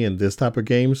Journey and this type of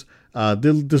games.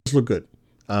 This look good.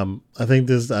 I think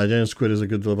this Giant Squid is a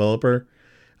good developer.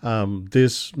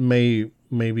 This may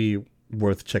be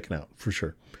worth checking out for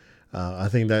sure. I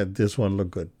think that this one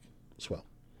looked good as well.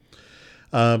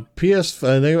 There's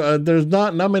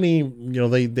not many.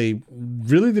 They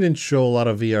really didn't show a lot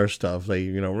of VR stuff. Like,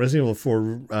 Resident Evil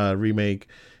 4 remake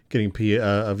getting a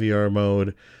VR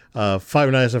mode.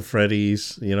 Five Nights at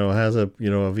Freddy's, has a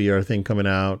VR thing coming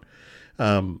out.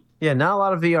 Yeah, not a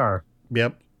lot of VR.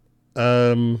 Yep.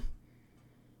 Um,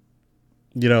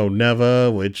 Neva,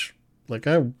 which, like,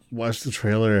 I watched the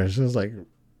trailer. It's just like,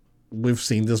 we've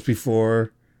seen this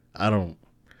before. I don't.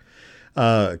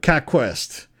 Cat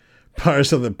Quest,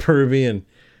 Pirates of the Caribbean.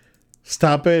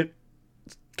 Stop it.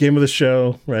 Game of the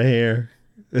show right here.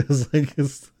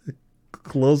 It's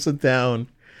close it down.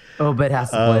 Oh, but has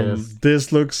to play this.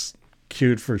 This looks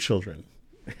cute for children.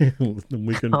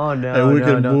 we can Oh no, and we no,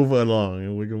 can no. move along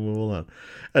and we can move along,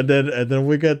 and then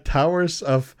we get Towers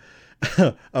of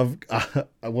of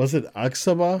was it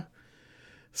Aksaba?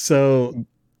 So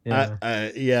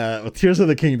Yeah. yeah, Tears of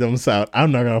the Kingdom's out.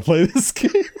 I'm not gonna play this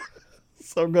game,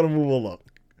 so I'm gonna move along.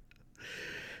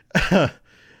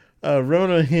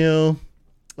 Rona Hill,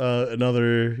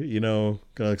 another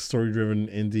story driven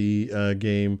indie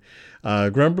game.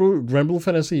 Grand Blue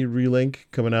Fantasy Relink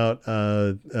coming out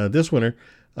this winter.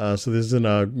 So this is an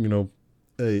RPG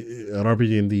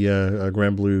in the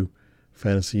Grand Blue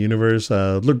Fantasy universe.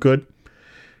 Look good.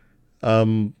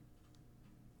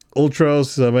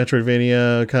 Ultros,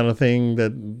 Metroidvania kind of thing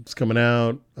that's coming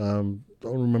out. Don't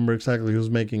remember exactly who's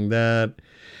making that.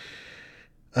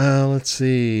 Let's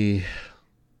see.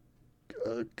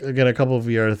 Again, a couple of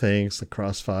VR things: the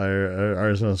Crossfire,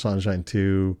 Arizona Sunshine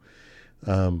 2,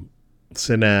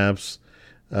 Synapse,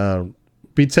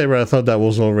 Beat Saber. I thought that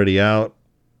was already out,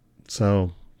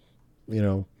 so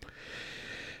that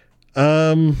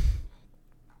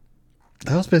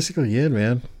was basically it,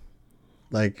 man.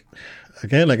 Like,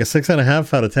 again, like a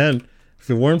 6.5 out of 10. If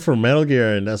it weren't for Metal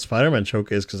Gear and that Spider-Man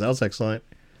showcase, because that was excellent,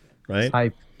 right?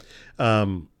 Hype.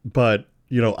 But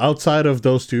outside of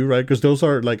those two, right? Because those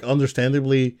are like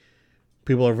understandably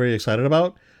people are very excited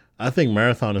about. I think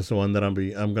Marathon is the one that I'm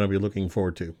gonna be looking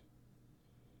forward to.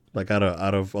 Like out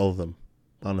of all of them,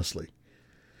 honestly.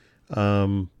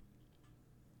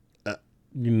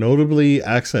 Notably,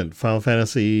 Accent, Final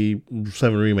Fantasy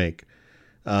VII Remake,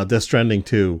 Death Stranding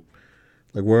 2.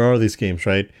 Like, where are these games,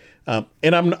 right? And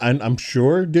I'm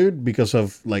sure, dude, because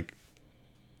of like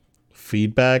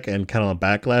feedback and kind of a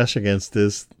backlash against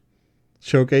this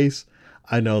showcase,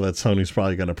 I know that Sony's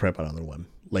probably going to prep another one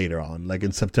later on, like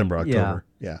in September, October.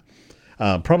 Yeah.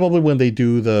 Probably when they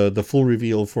do the full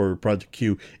reveal for Project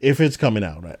Q, if it's coming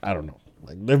out, right? I don't know.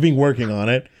 Like, they've been working on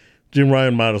it. Jim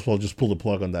Ryan might as well just pull the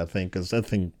plug on that thing because that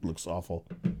thing looks awful.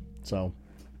 So,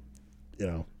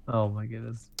 Oh my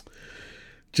goodness.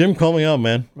 Jim, call me out,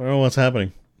 man. I don't know what's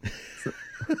happening.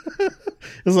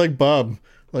 It's like Bob.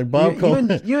 Like Bob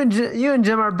called You and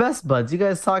Jim are best buds. You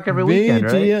guys talk every me, weekend,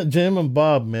 right? Jim, and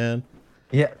Bob, man.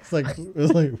 Yeah. It's like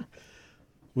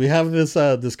we have this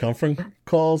conference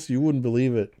calls. You wouldn't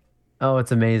believe it. Oh,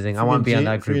 it's amazing. I want to be on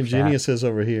that group Freaking chat. geniuses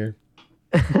over here.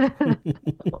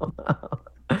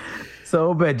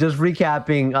 So, but just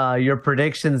recapping your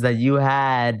predictions that you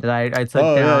had that I took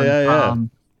Oh, down yeah.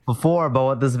 before about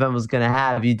what this event was going to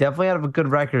have. You definitely have a good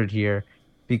record here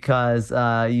because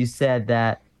you said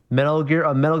that a Metal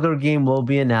Gear game will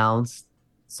be announced.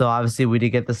 So obviously we did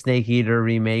get the Snake Eater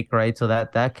remake, right? So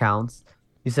that counts.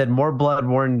 You said more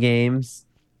Bloodborne games.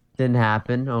 Didn't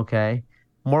happen. Okay.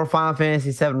 More Final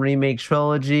Fantasy VII Remake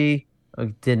Trilogy.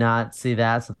 Did not see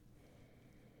that. So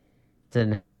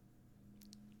didn't.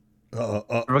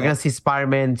 We're gonna see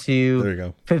Spider-Man 2. There you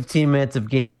go. 15 minutes of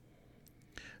game.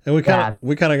 And we kind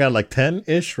of got like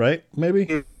 10-ish, right?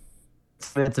 Maybe.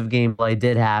 Minutes of gameplay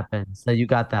did happen. So you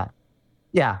got that.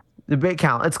 Yeah, the big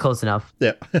count. It's close enough.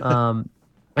 Yeah. And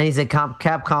he said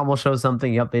Capcom will show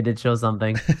something. Yep, they did show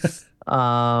something.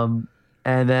 And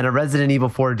then a Resident Evil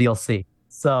 4 DLC.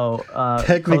 So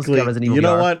technically, Resident Evil you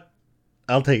know VR. what?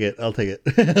 I'll take it.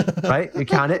 Right? You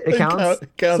count it. It counts.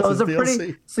 It counts So as it's a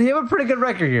DLC. So you have a pretty good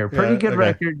record here. Pretty good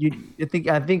okay. record.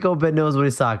 I think Obed knows what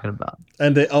he's talking about.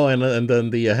 And and then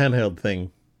the handheld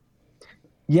thing.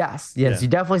 Yes. Yeah. You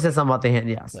definitely said something about the hand.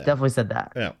 Yes, Yeah. definitely said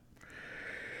that. Yeah.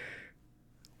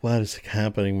 What is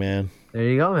happening, man? There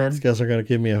you go, man. These guys are gonna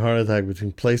give me a heart attack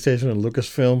between PlayStation and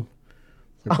Lucasfilm.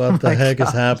 Like, what the heck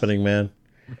is happening, man?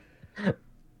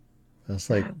 That's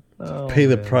like pay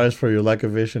the price for your lack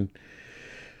of vision.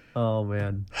 Oh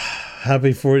man.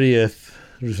 Happy 40th,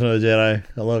 Return of the Jedi.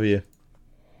 I love you.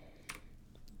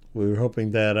 We were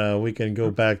hoping that we can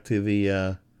go back to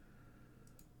the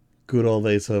good old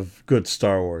days of good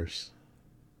Star Wars.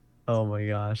 Oh my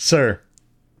gosh. Sir,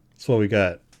 that's what we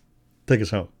got. Take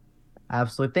us home.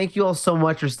 Absolutely. Thank you all so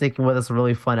much for sticking with us. A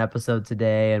really fun episode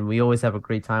today. And we always have a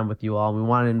great time with you all. We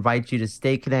want to invite you to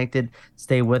stay connected,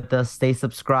 stay with us, stay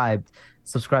subscribed.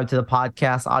 Subscribe to the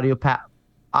podcast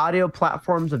audio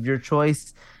platforms of your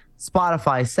choice.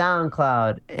 Spotify,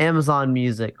 SoundCloud, Amazon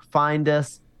Music. Find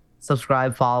us,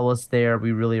 subscribe, follow us there.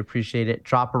 We really appreciate it.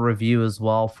 Drop a review as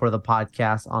well for the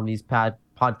podcast on these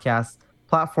podcast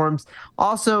platforms.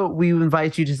 Also, we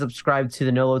invite you to subscribe to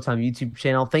the No Load Time YouTube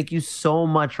channel. Thank you so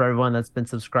much for everyone that's been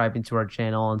subscribing to our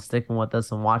channel and sticking with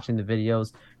us and watching the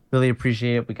videos. Really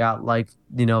appreciate it. We got like,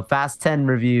 Fast 10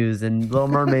 reviews and Little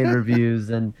Mermaid reviews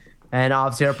and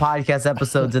obviously our podcast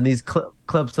episodes and these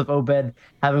clips of Obed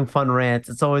having fun rants.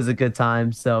 It's always a good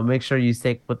time. So make sure you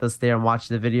stick with us there and watch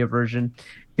the video version.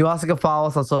 You also can follow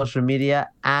us on social media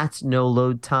at No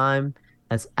Load Time.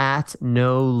 That's at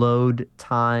No Load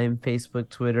Time, Facebook,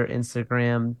 Twitter,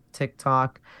 Instagram,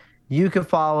 TikTok. You can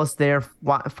follow us there,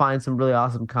 find some really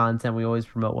awesome content. We always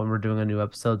promote when we're doing a new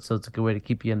episode, so it's a good way to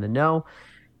keep you in the know.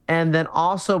 And then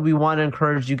also, we want to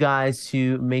encourage you guys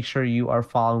to make sure you are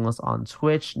following us on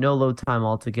Twitch. No Load Time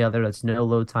Altogether. That's No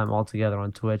Load Time Altogether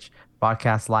on Twitch.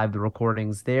 Broadcast live the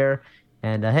recordings there.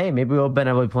 And hey, maybe we'll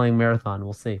be playing Marathon.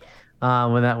 We'll see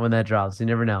when that drops. You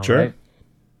never know, Sure. right?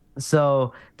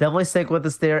 So definitely stick with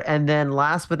us there. And then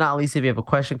last but not least, if you have a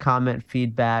question, comment,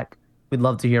 feedback, we'd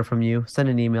love to hear from you. Send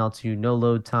an email to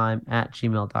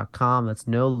noloadtime@gmail.com. That's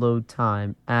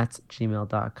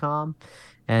noloadtime@gmail.com.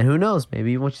 And who knows,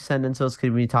 maybe what you send into us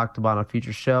could be talked about on a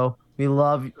future show. We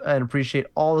love and appreciate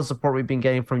all the support we've been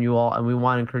getting from you all, and we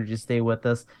want to encourage you to stay with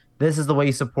us. This is the way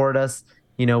you support us.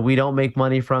 We don't make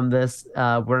money from this.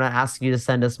 We're not asking you to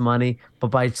send us money, but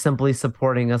by simply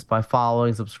supporting us by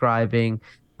following, subscribing,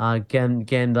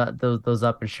 getting those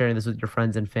up and sharing this with your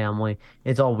friends and family.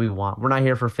 It's all we want. We're not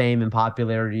here for fame and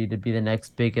popularity to be the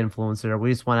next big influencer. We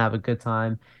just want to have a good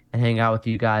time and hang out with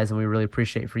you guys, and we really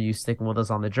appreciate for you sticking with us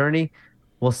on the journey.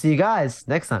 We'll see you guys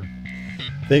next time.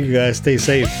 Thank you guys. Stay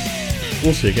safe.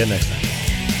 We'll see you again next time.